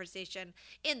the conversation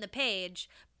in the page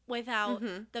without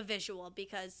the visual,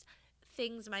 because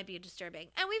things might be disturbing.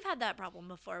 And we've had that problem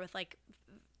before with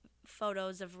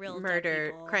photos of real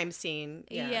murder crime scene.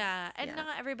 And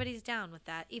not everybody's down with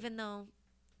that, even though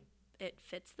it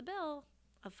fits the bill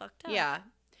of fucked up. Yeah,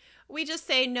 we just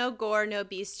say no gore, no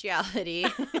bestiality.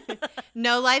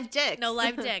 No live dicks, no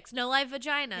live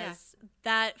vaginas.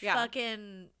 That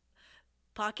fucking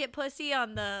pocket pussy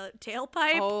on the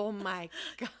tailpipe. Oh my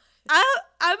god.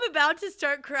 I'm about to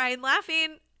start crying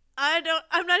laughing. I'm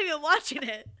not even watching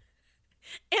it.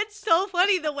 It's so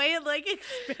funny the way it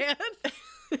expands.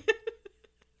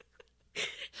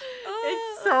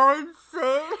 It's so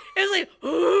insane. It's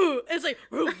ooh, it's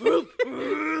roop, roop,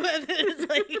 roop, and then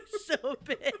it's so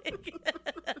big.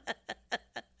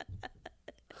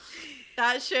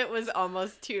 That shit was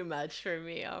almost too much for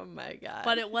me. Oh my god.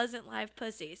 But it wasn't live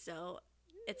pussy, so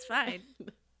it's fine.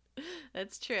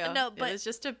 That's true. No, but it was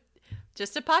just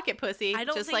a pocket pussy, I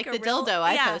don't just think like the dildo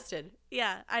I posted.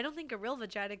 Yeah, I don't think a real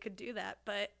vagina could do that,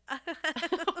 but oh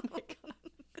my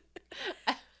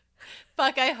god.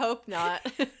 Fuck, I hope not.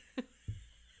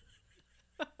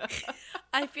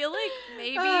 I feel like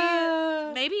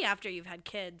maybe after you've had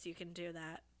kids you can do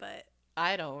that, but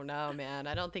I don't know, man.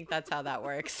 I don't think that's how that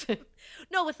works.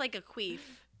 no, with like a queef.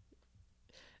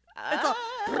 I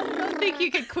don't think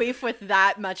you could queef with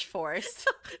that much force.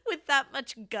 With that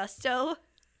much gusto.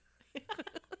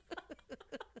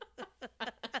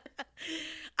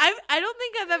 I don't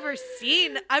think I've ever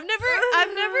seen. I've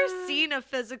never seen a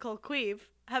physical queef.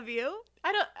 Have you?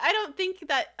 I don't think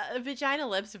that vagina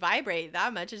lips vibrate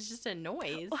that much. It's just a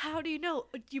noise. Well, how do you know?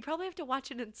 You probably have to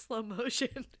watch it in slow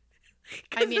motion.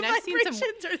 I mean, I've seen some.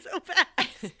 Are so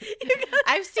fast.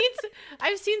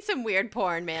 I've seen some weird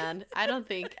porn, man. I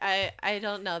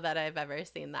don't know that I've ever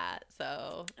seen that.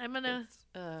 So I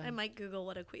might Google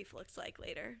what a queef looks like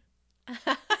later.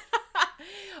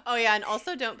 Oh yeah, and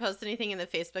also don't post anything in the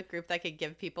Facebook group that could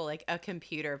give people like a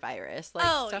computer virus. Like,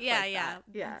 stuff yeah, like yeah, that.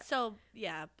 Yeah. So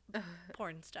yeah,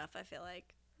 porn stuff. I feel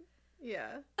like. Yeah.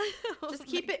 Just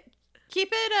keep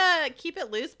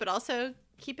it loose, but also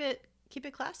keep it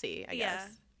classy. I guess.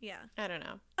 Yeah. I don't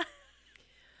know.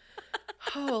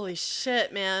 Holy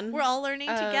shit, man! We're all learning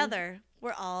together.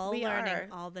 We're all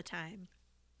learning all the time.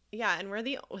 Yeah, and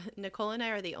Nicole and I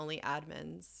are the only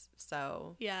admins,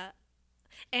 so yeah.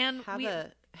 And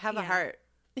have a heart.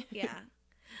 Yeah.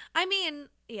 I mean,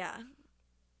 yeah.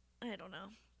 I don't know.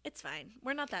 It's fine.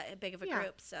 We're not that big of a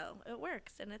group, so it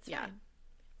works and it's fine.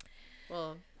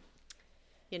 Well,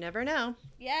 you never know.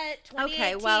 Yeah, 2018.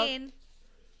 Okay, well.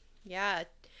 Yeah.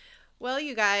 Well,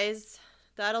 you guys,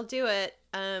 that'll do it.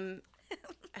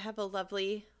 Have a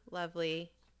lovely,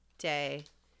 lovely day,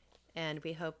 and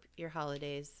we hope your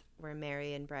holidays were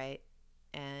merry and bright.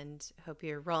 And hope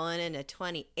you're rolling into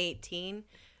 2018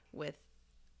 with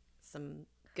some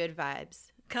good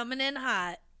vibes. Coming in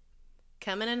hot.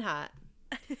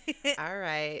 All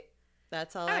right.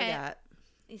 That's all I got.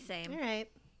 Same. All right.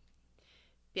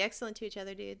 Be excellent to each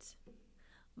other, dudes.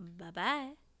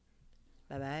 Bye-bye.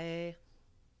 Bye-bye.